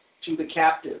liberty to the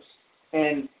captives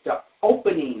and the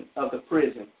opening of the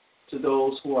prison to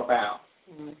those who are bound.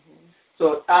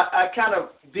 So I kind of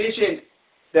visioned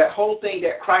that whole thing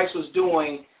that Christ was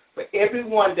doing, but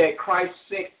everyone that Christ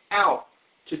sent out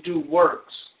to do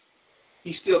works,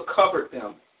 he still covered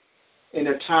them in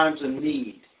their times of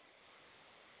need.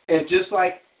 And just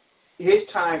like his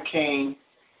time came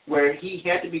where he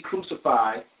had to be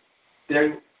crucified,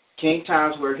 there came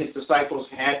times where his disciples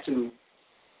had to,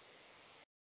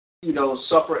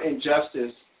 suffer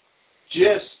injustice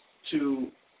just to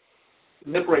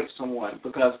liberate someone,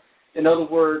 because, in other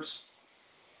words,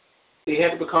 they had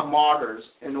to become martyrs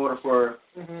in order for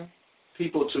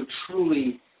people to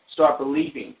truly start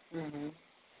believing.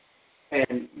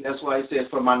 And that's why he says,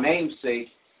 for my name's sake,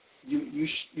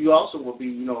 you also will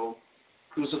be,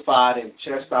 crucified and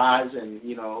chastised and,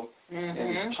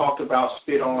 and talked about,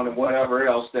 spit on, and whatever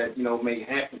else that, may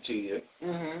happen to you.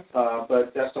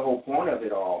 But that's the whole point of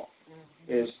it all,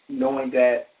 is knowing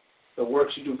that the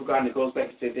works you do for God, and it goes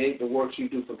back to today, the works you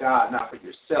do for God, not for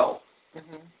yourself,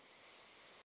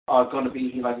 are going to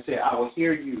be, like I said, I will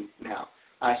hear you now.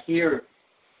 I hear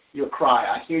your cry.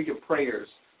 I hear your prayers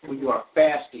when you are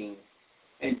fasting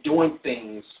and doing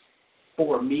things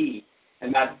for me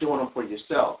and not doing them for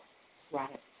yourself.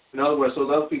 Right. In other words, those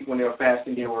other people, when they were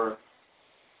fasting, they were,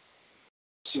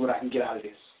 see what I can get out of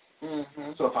this.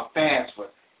 Mm-hmm. So if I fast for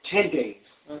 10 days,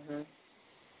 mm-hmm.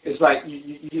 it's like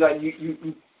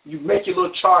you make your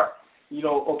little chart.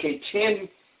 Okay, 10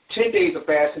 days of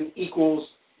fasting equals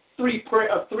 3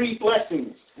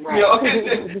 blessings. Right.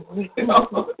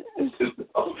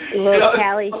 Little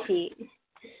tally sheet.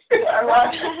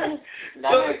 Right.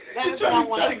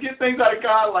 Try to get things out of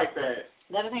God like that.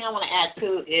 The other thing I want to add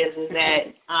too is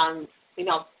that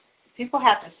people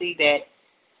have to see that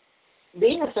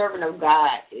being a servant of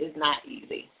God is not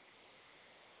easy.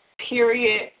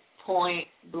 Period. Point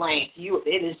blank.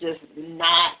 It is just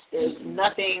not. There's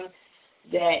nothing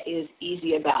that is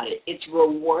easy about it. It's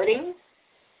rewarding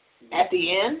at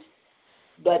the end,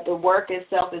 but the work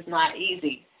itself is not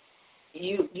easy.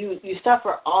 You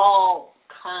suffer all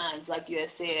kinds, like you had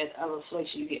said, of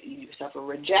affliction. You suffer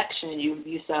rejection.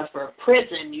 You suffer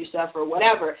prison. You suffer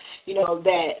whatever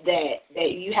that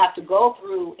you have to go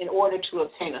through in order to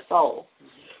obtain a soul.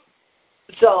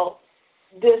 So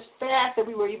this fast that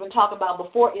we were even talking about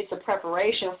before, it's a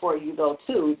preparation for you though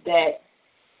too, that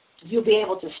you'll be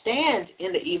able to stand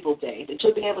in the evil day, that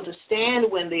you'll be able to stand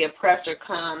when the oppressor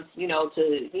comes,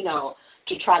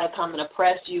 to try to come and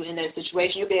oppress you in that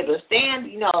situation. You'll be able to stand,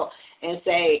 and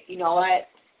say, you know what,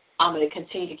 I'm going to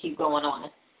continue to keep going on.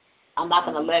 I'm not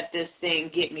going to let this thing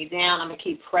get me down. I'm going to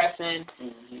keep pressing,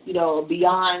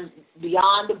 beyond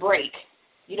the break.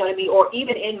 You know what I mean? Or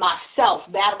even in myself,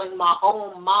 battling my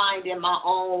own mind and my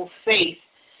own faith,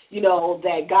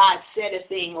 that God said a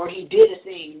thing or he did a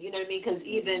thing, you know what I mean? Because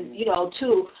even,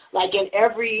 too, like in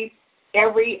every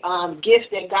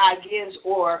gift that God gives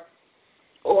or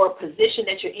position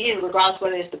that you're in, regardless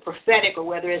whether it's the prophetic or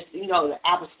whether it's, the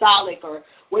apostolic or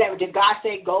whatever, did God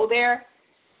say go there?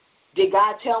 Did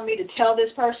God tell me to tell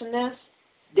this person this?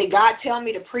 Did God tell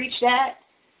me to preach that?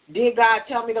 Did God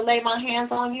tell me to lay my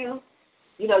hands on you?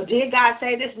 Did God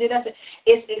say this? Did I say?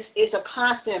 It's a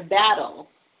constant battle,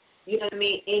 you know what I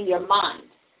mean, in your mind,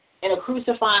 and a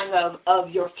crucifying of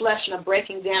your flesh and a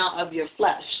breaking down of your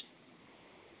flesh.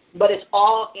 But it's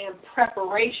all in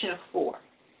preparation for.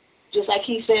 Just like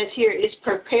he says here, it's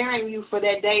preparing you for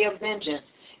that day of vengeance.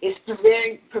 It's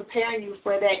preparing you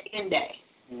for that end day.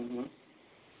 Mm-hmm.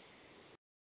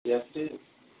 Yes, it is.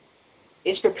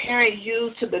 It's preparing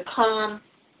you to become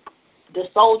the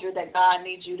soldier that God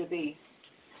needs you to be.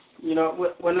 When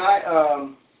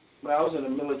I was in the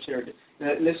military,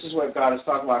 and this is what God is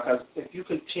talking about, because if you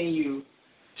continue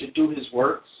to do his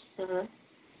works, mm-hmm.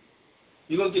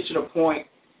 you're going to get to the point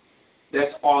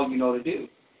that's all you know to do.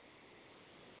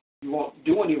 You won't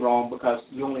do any wrong because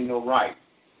you only know right.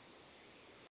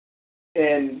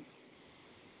 And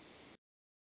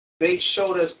they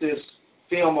showed us this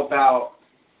film about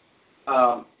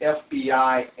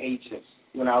FBI agents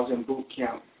when I was in boot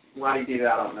camp. Why they did it,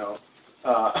 I don't know.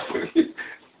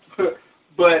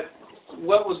 But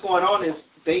what was going on is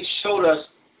they showed us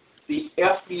the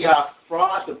FBI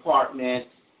fraud department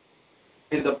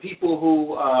and the people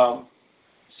who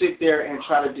sit there and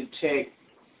try to detect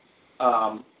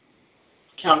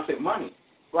counterfeit money.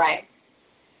 Right.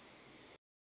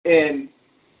 And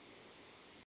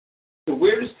the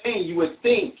weirdest thing, you would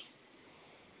think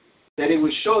that it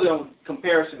would show them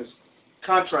comparisons,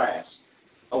 contrasts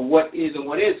of what is and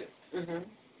what isn't. Mm-hmm.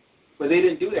 But they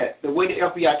didn't do that. The way the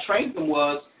FBI trained them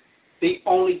was they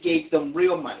only gave them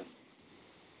real money.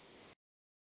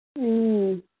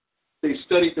 Mm. They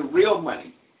studied the real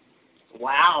money.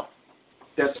 Wow.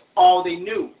 That's all they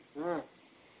knew. Mm.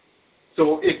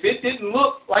 So if it didn't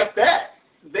look like that,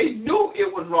 they knew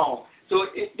it was wrong. So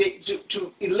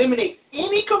to eliminate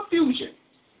any confusion,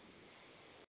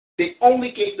 they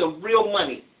only gave them real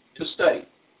money to study.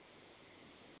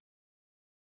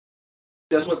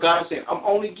 That's what God is saying. I'm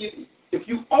only giving. If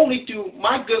you only do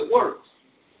my good works,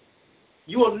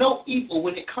 you will know evil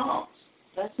when it comes.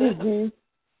 That's it. Mm-hmm.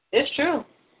 It's true.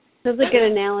 That's a good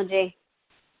analogy.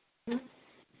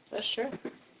 That's true.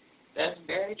 That's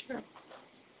very true.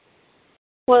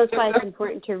 Well, it's why it's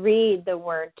important to read the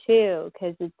Word, too,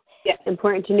 because it's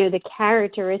important to know the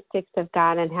characteristics of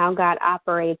God and how God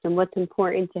operates and what's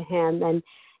important to him. And,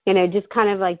 just kind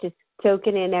of like just soak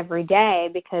it in every day,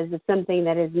 because it's something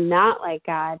that is not like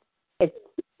God.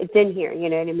 It's in here, you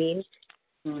know what I mean?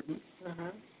 Mm-hmm.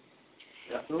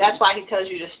 Mm-hmm. That's why he tells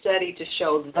you to study to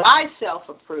show thyself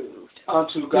approved.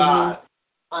 Unto God.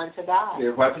 Mm-hmm. Unto God.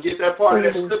 Everybody forget that part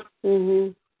of that.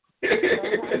 Mm-hmm.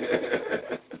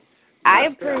 I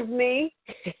approve me.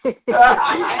 Yeah.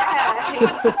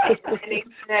 And he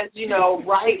says,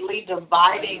 rightly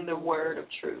dividing the word of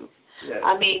truth. Yes.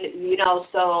 I mean,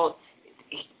 so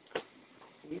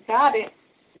you got it.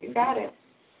 You got it.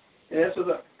 And that's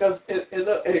because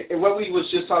what we was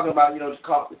just talking about,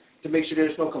 to make sure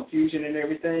there's no confusion and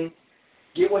everything.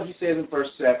 Get what he says in verse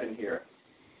 7 here.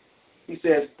 He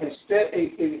says, instead,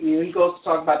 he goes to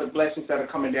talk about the blessings that are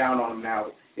coming down on them now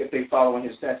if they follow in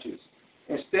his statutes.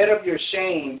 Instead of your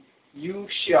shame, you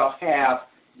shall have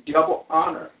double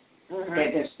honor. Mm-hmm.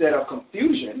 And instead of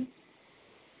confusion,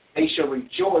 they shall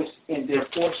rejoice in their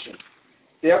portion.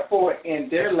 Therefore, in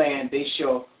their land they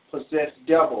shall possess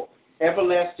double.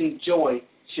 Everlasting joy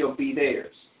shall be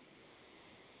theirs.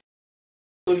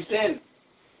 So he's saying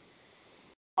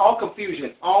all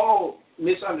confusion, all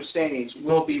misunderstandings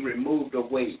will be removed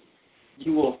away.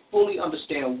 You will fully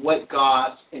understand what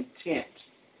God's intent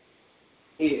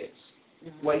is,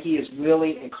 what he is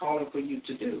willing and calling for you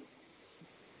to do.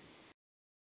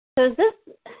 So is this,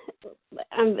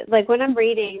 like when I'm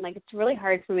reading, like it's really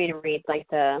hard for me to read like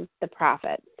the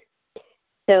prophets.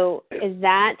 So is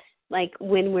that like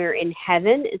when we're in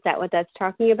heaven? Is that what that's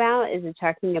talking about? Is it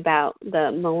talking about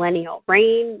the millennial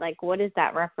reign? Like what is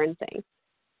that referencing?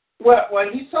 Well,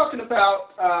 he's talking about,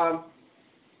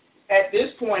 at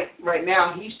this point right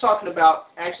now, he's talking about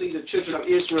actually the children of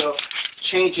Israel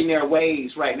changing their ways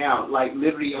right now, like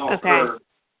literally on earth,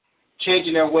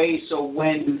 changing their ways. So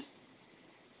when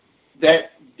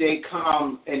that day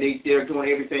come and they're doing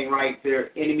everything right,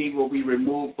 their enemy will be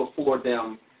removed before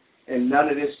them, and none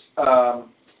of this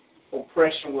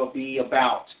oppression will be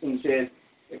about. He says,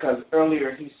 because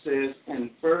earlier he says in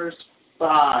verse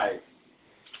 5,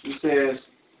 he says,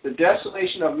 the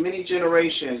desolation of many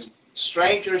generations,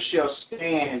 strangers shall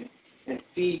stand and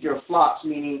feed your flocks,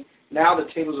 meaning now the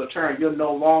tables are turned. You're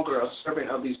no longer a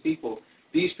servant of these people.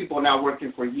 These people are now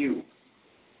working for you.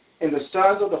 And the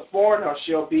sons of the foreigner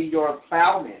shall be your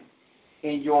plowmen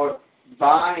and your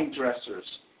vine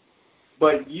dressers.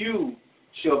 But you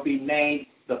shall be named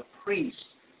the priests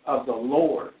of the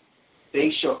Lord.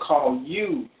 They shall call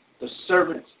you the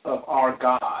servants of our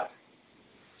God.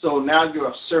 So now you're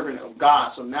a servant of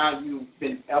God. So now you've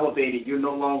been elevated. You're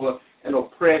no longer an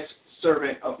oppressed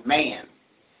servant of man.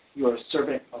 You're a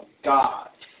servant of God.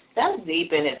 That's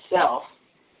deep in itself.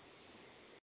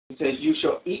 It says, you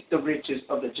shall eat the riches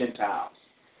of the Gentiles,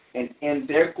 and in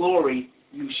their glory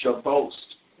you shall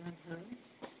boast.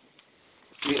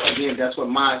 Mm-hmm. Again, that's what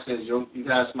mine says. You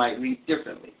guys might read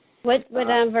differently. What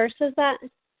verse is that?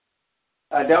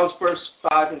 That was verse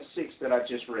 5 and 6 that I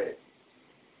just read.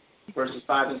 Verses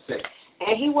 5 and 6.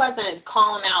 And he wasn't just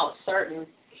calling out certain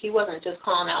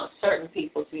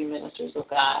people to be ministers of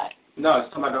God. No, it's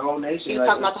talking about the whole nation. He's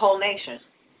talking about the whole nation.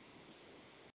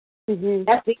 Mm-hmm.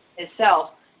 That's deep in itself.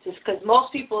 Just because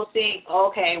most people think,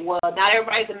 okay, well, not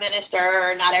everybody's a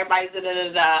minister, not everybody's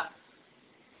da-da-da-da.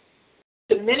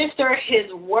 To minister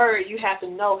his word, you have to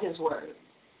know his word.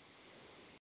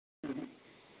 Mm-hmm.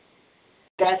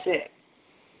 That's it.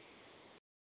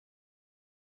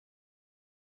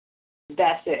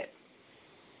 That's it.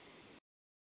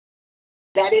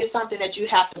 That is something that you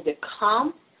have to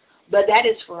become, but that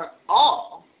is for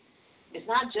all. It's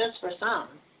not just for some.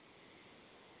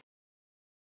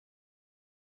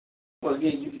 Well,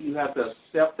 again, you have to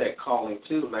accept that calling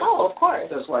too. Like, of course.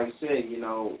 That's why he said,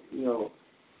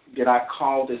 did I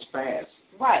call this fast?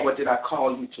 Right. What did I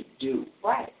call you to do?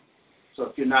 Right. So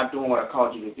if you're not doing what I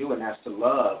called you to do, and that's to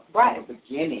love from the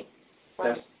beginning,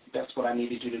 that's what I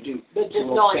needed you to do. But just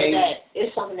knowing that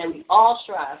it's something that we all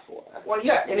strive for. Well,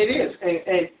 yeah, and it is.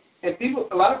 And people,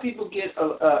 a lot of people get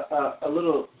a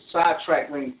little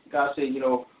sidetracked when God said,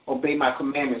 obey my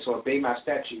commandments or obey my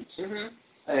statutes. Mm-hmm.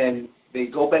 And they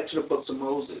go back to the books of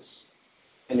Moses,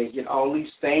 and they get all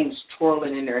these things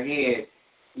twirling in their head,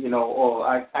 or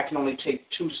I can only take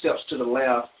 2 steps to the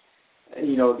left,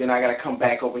 then I got to come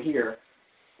back over here.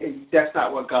 And that's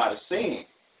not what God is saying.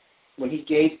 When he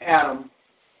gave Adam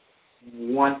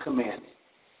one commandment,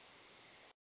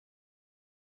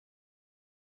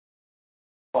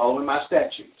 following my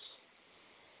statutes,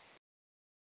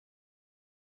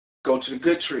 go to the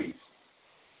good trees.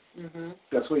 Mm-hmm.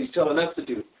 That's what he's telling us to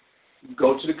do.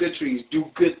 Go to the good trees, do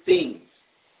good things.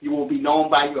 You will be known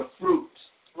by your fruit.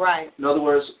 Right. In other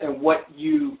words, and what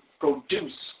you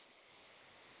produce,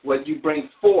 what you bring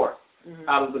forth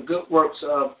out of the good works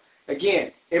of,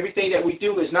 again, everything that we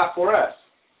do is not for us.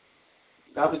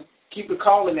 I have to keep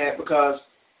recalling that, because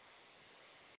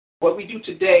what we do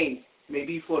today may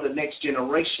be for the next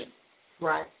generation.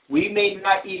 Right. We may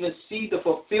not even see the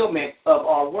fulfillment of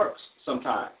our works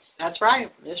sometimes. That's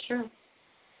right. That's true.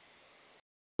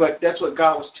 But that's what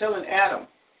God was telling Adam.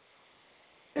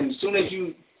 And as soon as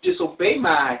you disobey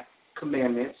my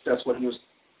commandments, that's what he was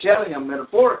telling him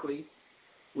metaphorically,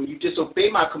 when you disobey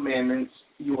my commandments,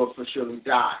 you will for surely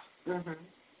die. Mm-hmm.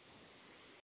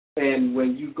 And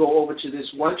when you go over to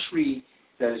this one tree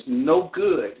that is no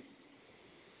good,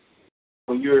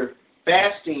 when you're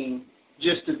fasting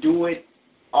just to do it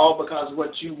all because of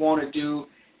what you want to do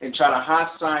and try to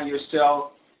hot sign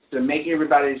yourself to make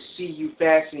everybody see you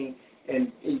fasting,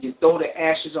 and you throw the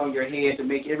ashes on your head to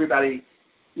make everybody,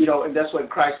 and that's what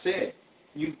Christ said.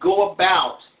 You go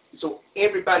about so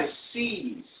everybody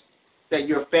sees that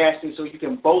you're fasting, so you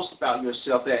can boast about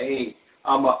yourself that, hey,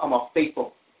 I'm a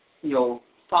faithful,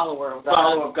 follower of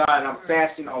God, and I'm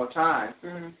fasting all the time.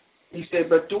 Mm-hmm. He said,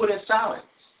 but do it in silence.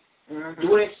 Mm-hmm.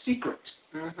 Do it in secret.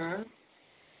 Mm-hmm.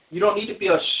 You don't need to be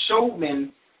a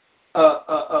showman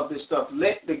of this stuff.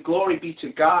 Let the glory be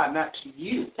to God, not to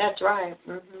you. That's right.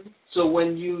 Mm-hmm. So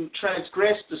when you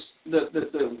transgress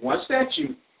the one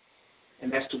statute,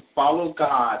 and that's to follow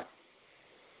God,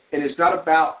 and it's not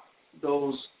about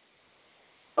those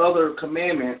other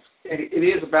commandments. It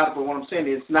is about it, but what I'm saying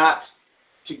is not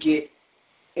to get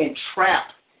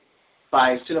entrapped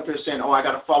by sitting up here saying, I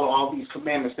got to follow all these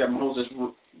commandments that Moses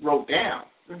wrote down.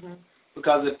 Mm-hmm.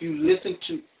 Because if you listen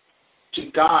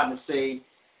to God and say,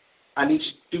 I need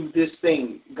you to do this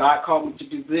thing, God called me to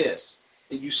do this,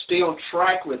 and you stay on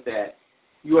track with that,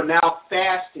 you are now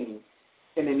fasting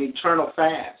in an eternal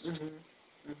fast. Mm-hmm.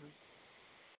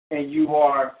 Mm-hmm. And you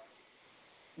are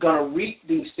going to reap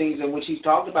these things in which he's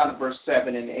talked about in verse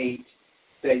 7 and 8,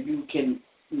 that you can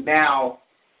now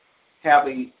have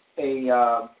a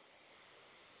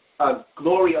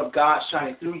glory of God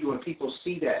shining through you, and people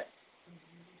see that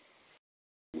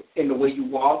in the way you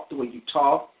walk, the way you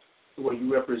talk, the way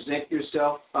you represent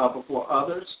yourself before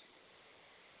others,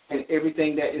 and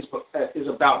everything that is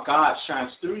about God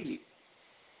shines through you.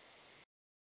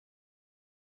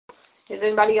 Is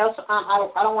anybody else? I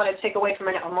don't want to take away from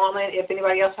a moment. If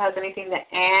anybody else has anything to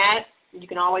add, you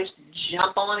can always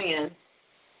jump on in.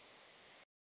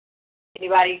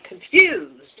 Anybody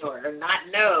confused or not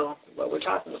know what we're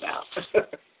talking about?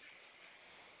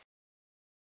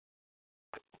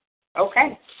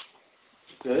 Okay.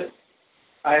 Good.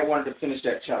 I wanted to finish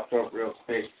that chapter up real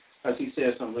quick because he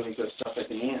says some really good stuff at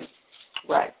the end.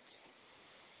 Right.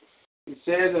 He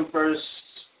says in verse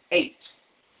 8,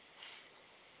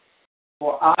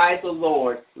 for I, the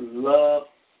Lord, love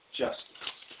justice.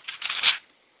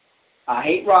 I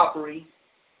hate robbery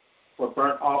for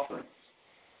burnt offerings,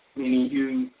 meaning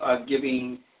you are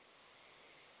giving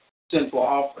sinful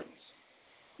offerings.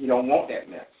 You don't want that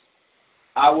mess.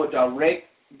 I will direct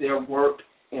their work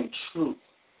in truth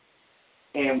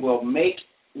and will make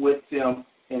with them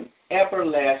an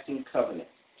everlasting covenant.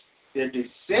 Their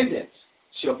descendants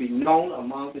shall be known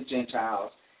among the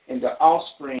Gentiles and their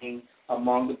offspring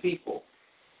among the people.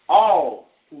 All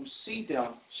who see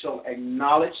them shall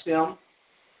acknowledge them,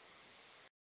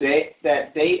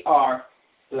 that they are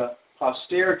the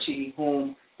posterity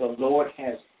whom the Lord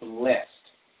has blessed.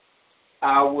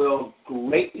 I will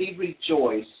greatly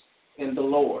rejoice in the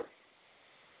Lord.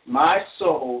 My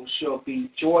soul shall be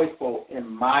joyful in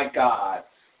my God,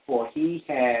 for he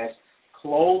has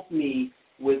clothed me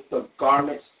with the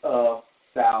garments of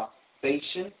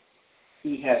salvation.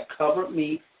 He has covered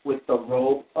me with the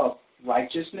robe of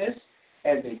righteousness,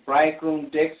 as a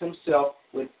bridegroom decks himself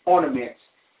with ornaments,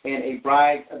 and a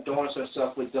bride adorns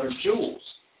herself with her jewels.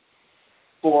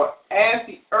 For as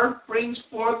the earth brings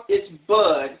forth its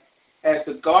bud, as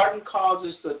the garden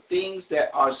causes the things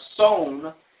that are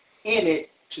sown in it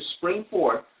to spring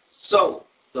forth, so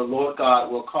the Lord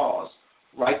God will cause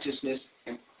righteousness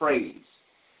and praise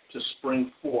to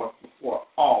spring forth before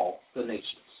all the nations.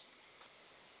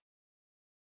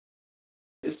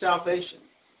 It's salvation.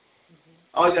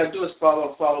 All you got to do is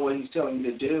follow what he's telling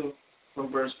you to do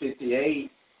from verse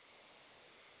 58,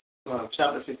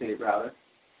 chapter 58, rather.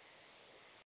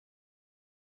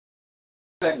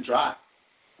 Cut and dry.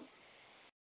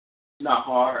 It's not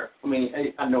hard. I mean,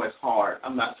 I know it's hard.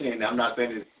 I'm not saying that. I'm not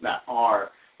saying it's not hard.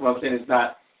 What I'm saying is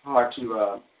not hard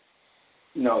to,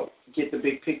 get the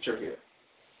big picture here.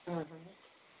 Mm-hmm.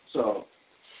 So,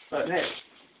 but hey,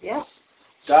 yeah,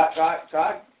 God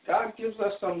gives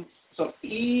us some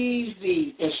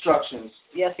easy instructions.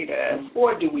 Yes, he does.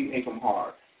 Or do we make them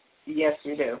hard? Yes,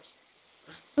 we do.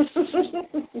 Want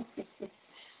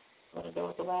to go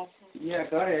with the last one? Yeah,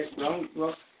 go ahead.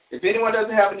 Well, if anyone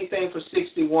doesn't have anything for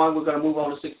 61, we're going to move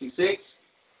on to 66.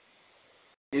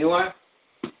 Anyone?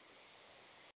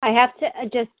 I have to,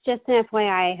 just an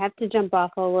FYI, I have to jump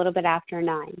off a little bit after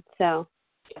 9. So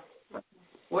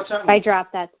What time? If I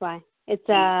drop, that's why. It's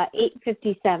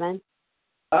 8:57.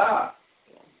 Ah.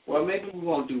 Well, maybe we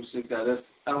won't do 6 guys.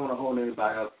 I don't want to hold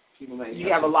anybody up. People may.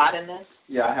 You have a lot in this?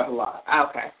 Yeah, I have a lot.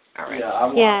 Okay. All right.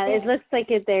 Yeah, it looks like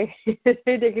there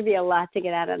could be a lot to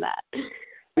get out of that.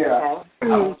 Yeah, I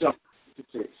will jump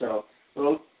to it. So,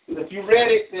 well, if you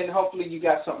read it, then hopefully you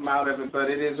got something out of it. But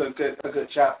it is a good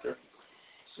chapter.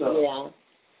 So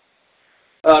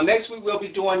next week we'll be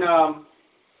doing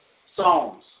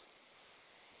Psalms.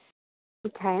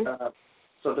 Okay.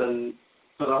 So the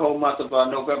whole month of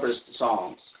November is the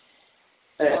Psalms.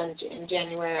 In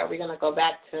January, are we going to go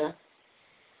back to?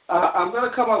 I'm going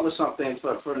to come up with something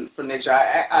for next year.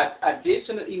 I did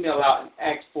send an email out and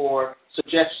ask for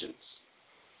suggestions.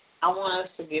 I want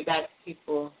us to get back to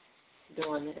people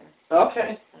doing this.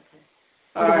 Okay.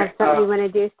 All right. Have something you want to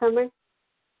do, Summer?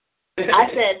 I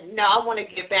said, no, I want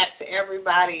to get back to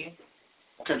everybody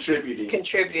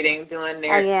contributing, doing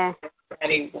their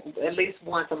at least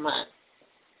once a month,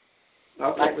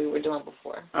 like we were doing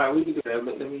before. All right, we can do that.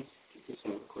 Let me get this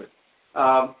in real quick.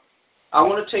 I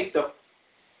want to take the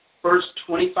first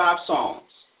 25 songs.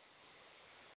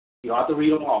 You don't have to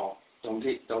read them all. Don't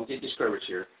get discouraged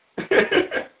here.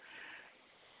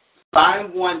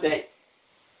 Find one that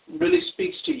really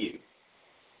speaks to you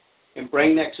and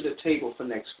bring that to the table for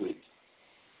next week.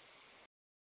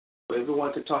 So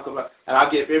everyone can talk about, and I'll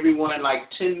give everyone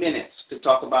like 10 minutes to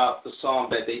talk about the song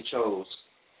that they chose.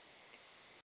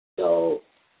 So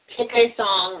pick a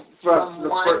song from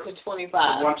 1 to 25.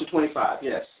 From 1 to 25,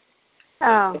 yes.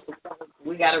 Oh.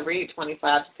 We got to read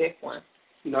 25 to pick one.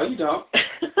 No, you don't.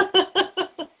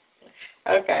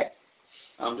 Okay.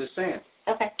 I'm just saying.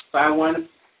 Okay. Find one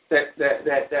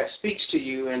that speaks to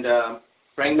you and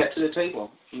bring that to the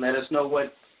table. And let us know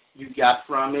what you got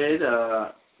from it,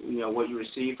 what you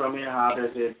received from it, how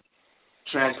does it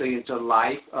translate into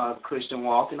life, Christian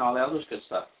walk, and all that other good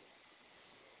stuff.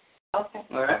 Okay.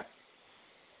 All right?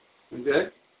 We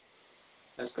good?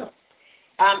 Let's go.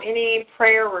 Any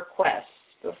prayer requests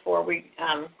before we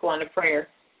go on to prayer?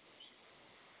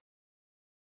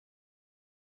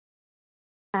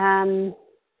 Nothing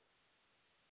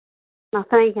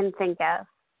I can think of.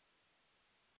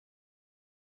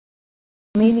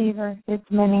 Me neither. It's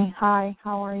Minnie. Hi.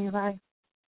 How are you guys?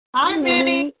 Hi,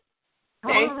 Minnie.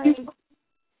 Hi.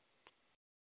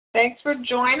 Thanks for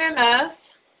joining us.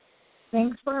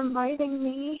 Thanks for inviting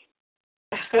me.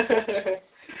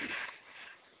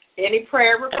 Any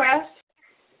prayer requests?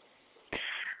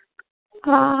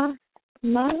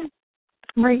 None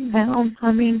right now.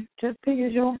 I mean, just the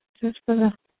usual, just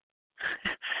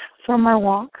for my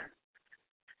walk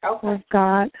with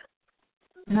God.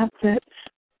 And that's it.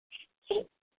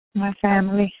 My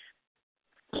family.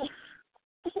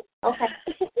 Okay.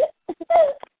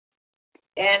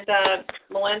 And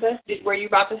Melinda, were you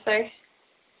about to say?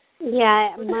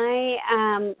 Yeah, my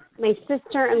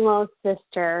sister-in-law's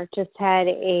sister just had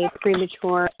a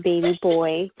premature baby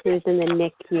boy who's in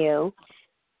the NICU.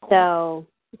 So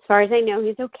as far as I know,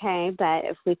 he's okay, but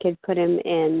if we could put him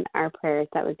in our prayers,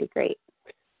 that would be great.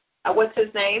 What's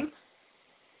his name?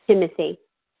 Timothy.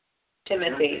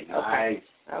 Timothy. Okay. Nice.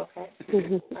 Okay.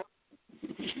 Mm-hmm.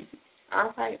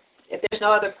 All right. If there's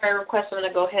no other prayer requests, I'm going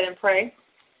to go ahead and pray.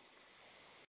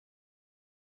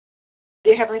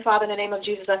 Dear Heavenly Father, in the name of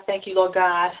Jesus, I thank you, Lord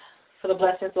God, for the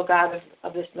blessings, Lord God,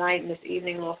 of this night and this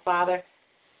evening, Lord Father.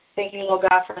 Thank you, Lord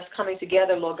God, for us coming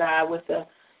together, Lord God, with the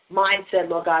mindset,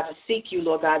 Lord God, to seek you,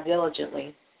 Lord God,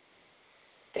 diligently.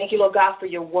 Thank you, Lord God, for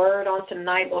your word on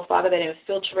tonight, Lord Father, that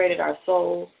infiltrated our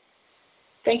souls.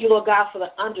 Thank you, Lord God, for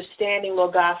the understanding,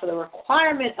 Lord God, for the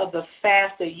requirement of the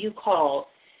fast that you called.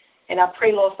 And I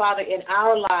pray, Lord Father, in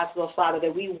our lives, Lord Father,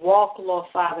 that we walk, Lord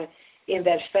Father, in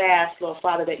that fast, Lord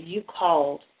Father, that you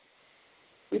called.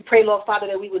 We pray, Lord Father,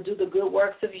 that we would do the good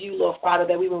works of you, Lord Father,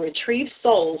 that we will retrieve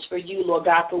souls for you, Lord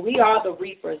God, for we are the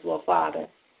reapers, Lord Father.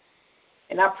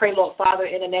 And I pray, Lord Father,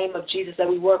 in the name of Jesus, that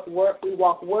we walk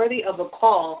worthy of the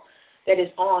call that is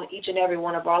on each and every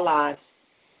one of our lives,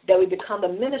 that we become the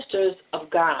ministers of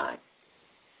God.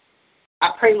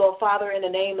 I pray, Lord Father, in the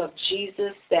name of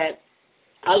Jesus, that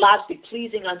our lives be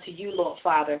pleasing unto you, Lord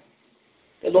Father.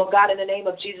 That, Lord God, in the name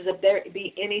of Jesus, if there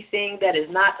be anything that is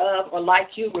not of or like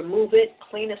you, remove it,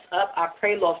 clean us up. I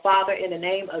pray, Lord Father, in the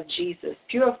name of Jesus,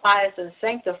 purify us and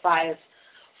sanctify us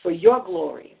for your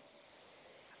glory.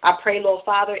 I pray, Lord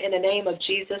Father, in the name of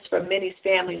Jesus, for Minnie's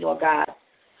family, Lord God.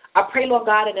 I pray, Lord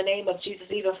God, in the name of Jesus,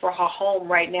 even for her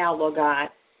home right now, Lord God.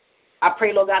 I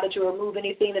pray, Lord God, that you remove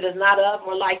anything that is not of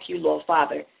or like you, Lord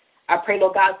Father. I pray,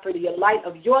 Lord God, for the light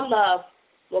of your love,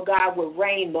 Lord God, will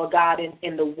reign, Lord God,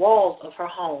 in the walls of her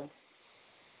home.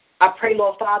 I pray,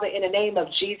 Lord Father, in the name of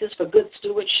Jesus, for good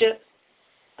stewardship,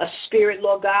 a spirit,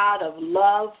 Lord God, of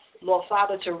love, Lord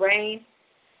Father, to reign.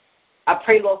 I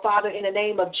pray, Lord Father, in the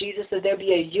name of Jesus, that there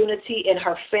be a unity in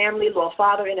her family, Lord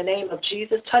Father, in the name of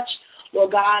Jesus. Touch,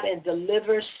 Lord God, and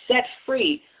deliver, set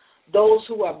free Those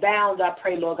who are bound, I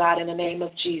pray, Lord God, in the name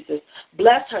of Jesus.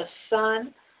 Bless her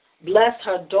son. Bless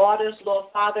her daughters, Lord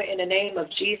Father, in the name of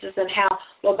Jesus, and how,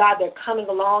 Lord God, they're coming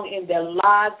along in their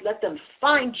lives. Let them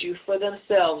find you for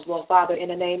themselves, Lord Father, in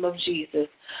the name of Jesus.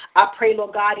 I pray,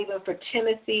 Lord God, even for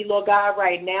Timothy, Lord God,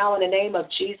 right now, in the name of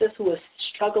Jesus, who is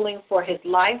struggling for his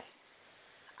life.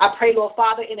 I pray, Lord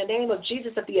Father, in the name of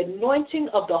Jesus, that the anointing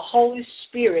of the Holy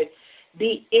Spirit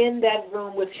be in that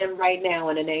room with him right now,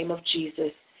 in the name of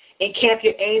Jesus. Encamp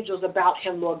your angels about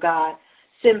him, Lord God.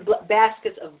 Send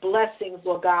baskets of blessings,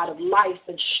 Lord God, of life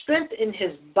and strength in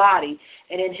his body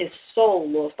and in his soul,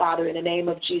 Lord Father, in the name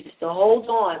of Jesus. So hold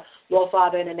on, Lord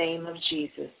Father, in the name of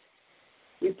Jesus.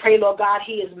 We pray, Lord God,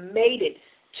 he has made it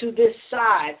to this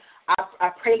side. I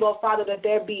pray, Lord Father, that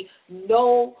there be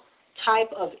no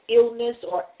type of illness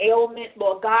or ailment,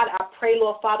 Lord God. I pray,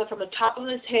 Lord Father, from the top of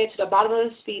his head to the bottom of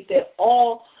his feet, that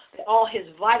all his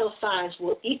vital signs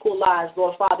will equalize,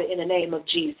 Lord Father, in the name of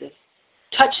Jesus.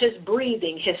 Touch his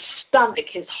breathing, his stomach,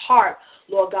 his heart,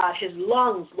 Lord God, his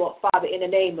lungs, Lord Father, in the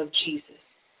name of Jesus.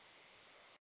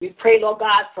 We pray, Lord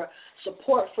God, for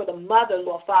support for the mother,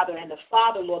 Lord Father, and the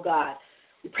father, Lord God.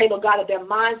 We pray, Lord God, that their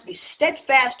minds be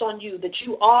steadfast on you, that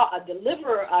you are a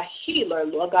deliverer, a healer,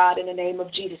 Lord God, in the name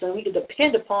of Jesus, and we can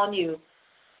depend upon you.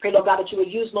 Pray, Lord God, that you would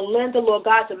use Melinda, Lord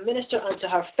God, to minister unto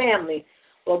her family,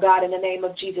 Lord God, in the name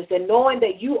of Jesus, and knowing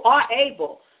that you are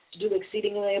able to do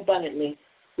exceedingly abundantly.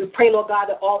 We pray, Lord God,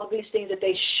 that all of these things, that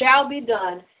they shall be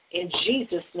done in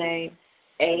Jesus' name.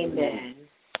 Amen.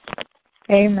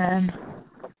 Amen.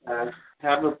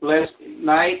 Have a blessed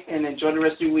night and enjoy the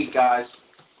rest of your week, guys.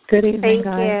 Good evening, Thank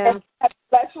guys. you.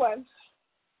 Bless one.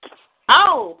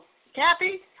 Oh,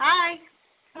 Kathy, hi.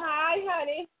 Hi,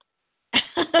 honey.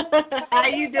 How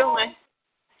you doing?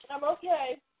 I'm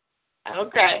okay.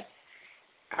 Okay.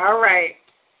 All right.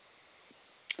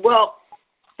 Well,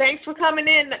 thanks for coming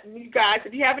in, you guys.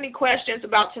 If you have any questions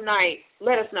about tonight,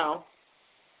 let us know.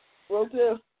 Will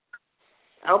do.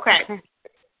 Okay.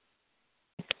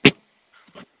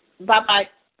 Bye-bye.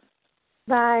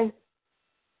 Bye.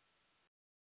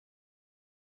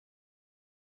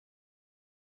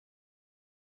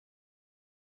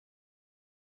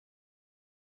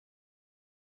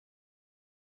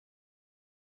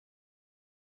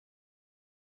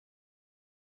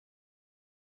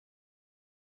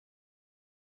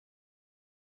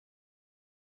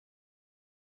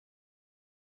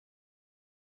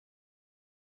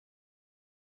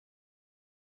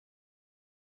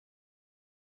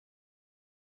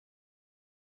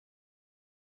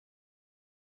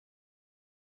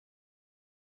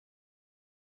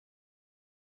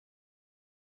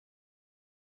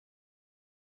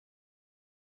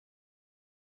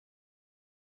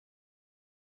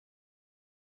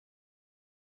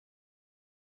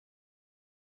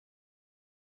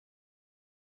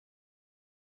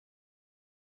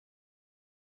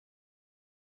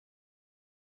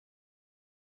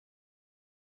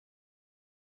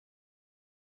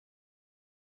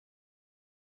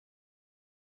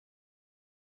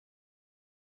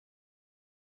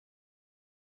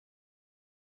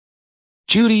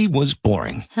 Judy was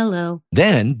boring. Hello.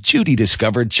 Then Judy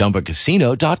discovered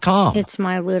ChumbaCasino.com. It's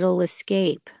my little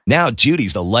escape. Now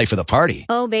Judy's the life of the party.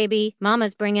 Oh, baby,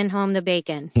 mama's bringing home the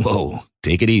bacon. Whoa,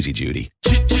 take it easy, Judy.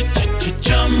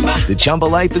 The Chumba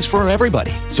life is for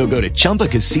everybody. So go to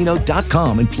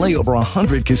ChumbaCasino.com and play over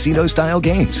 100 casino-style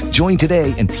games. Join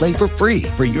today and play for free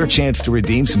for your chance to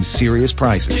redeem some serious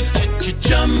prizes.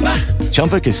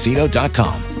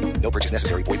 ChumbaCasino.com. No purchase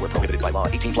necessary. Void where prohibited by law.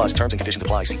 18+ terms and conditions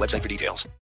apply. See website for details.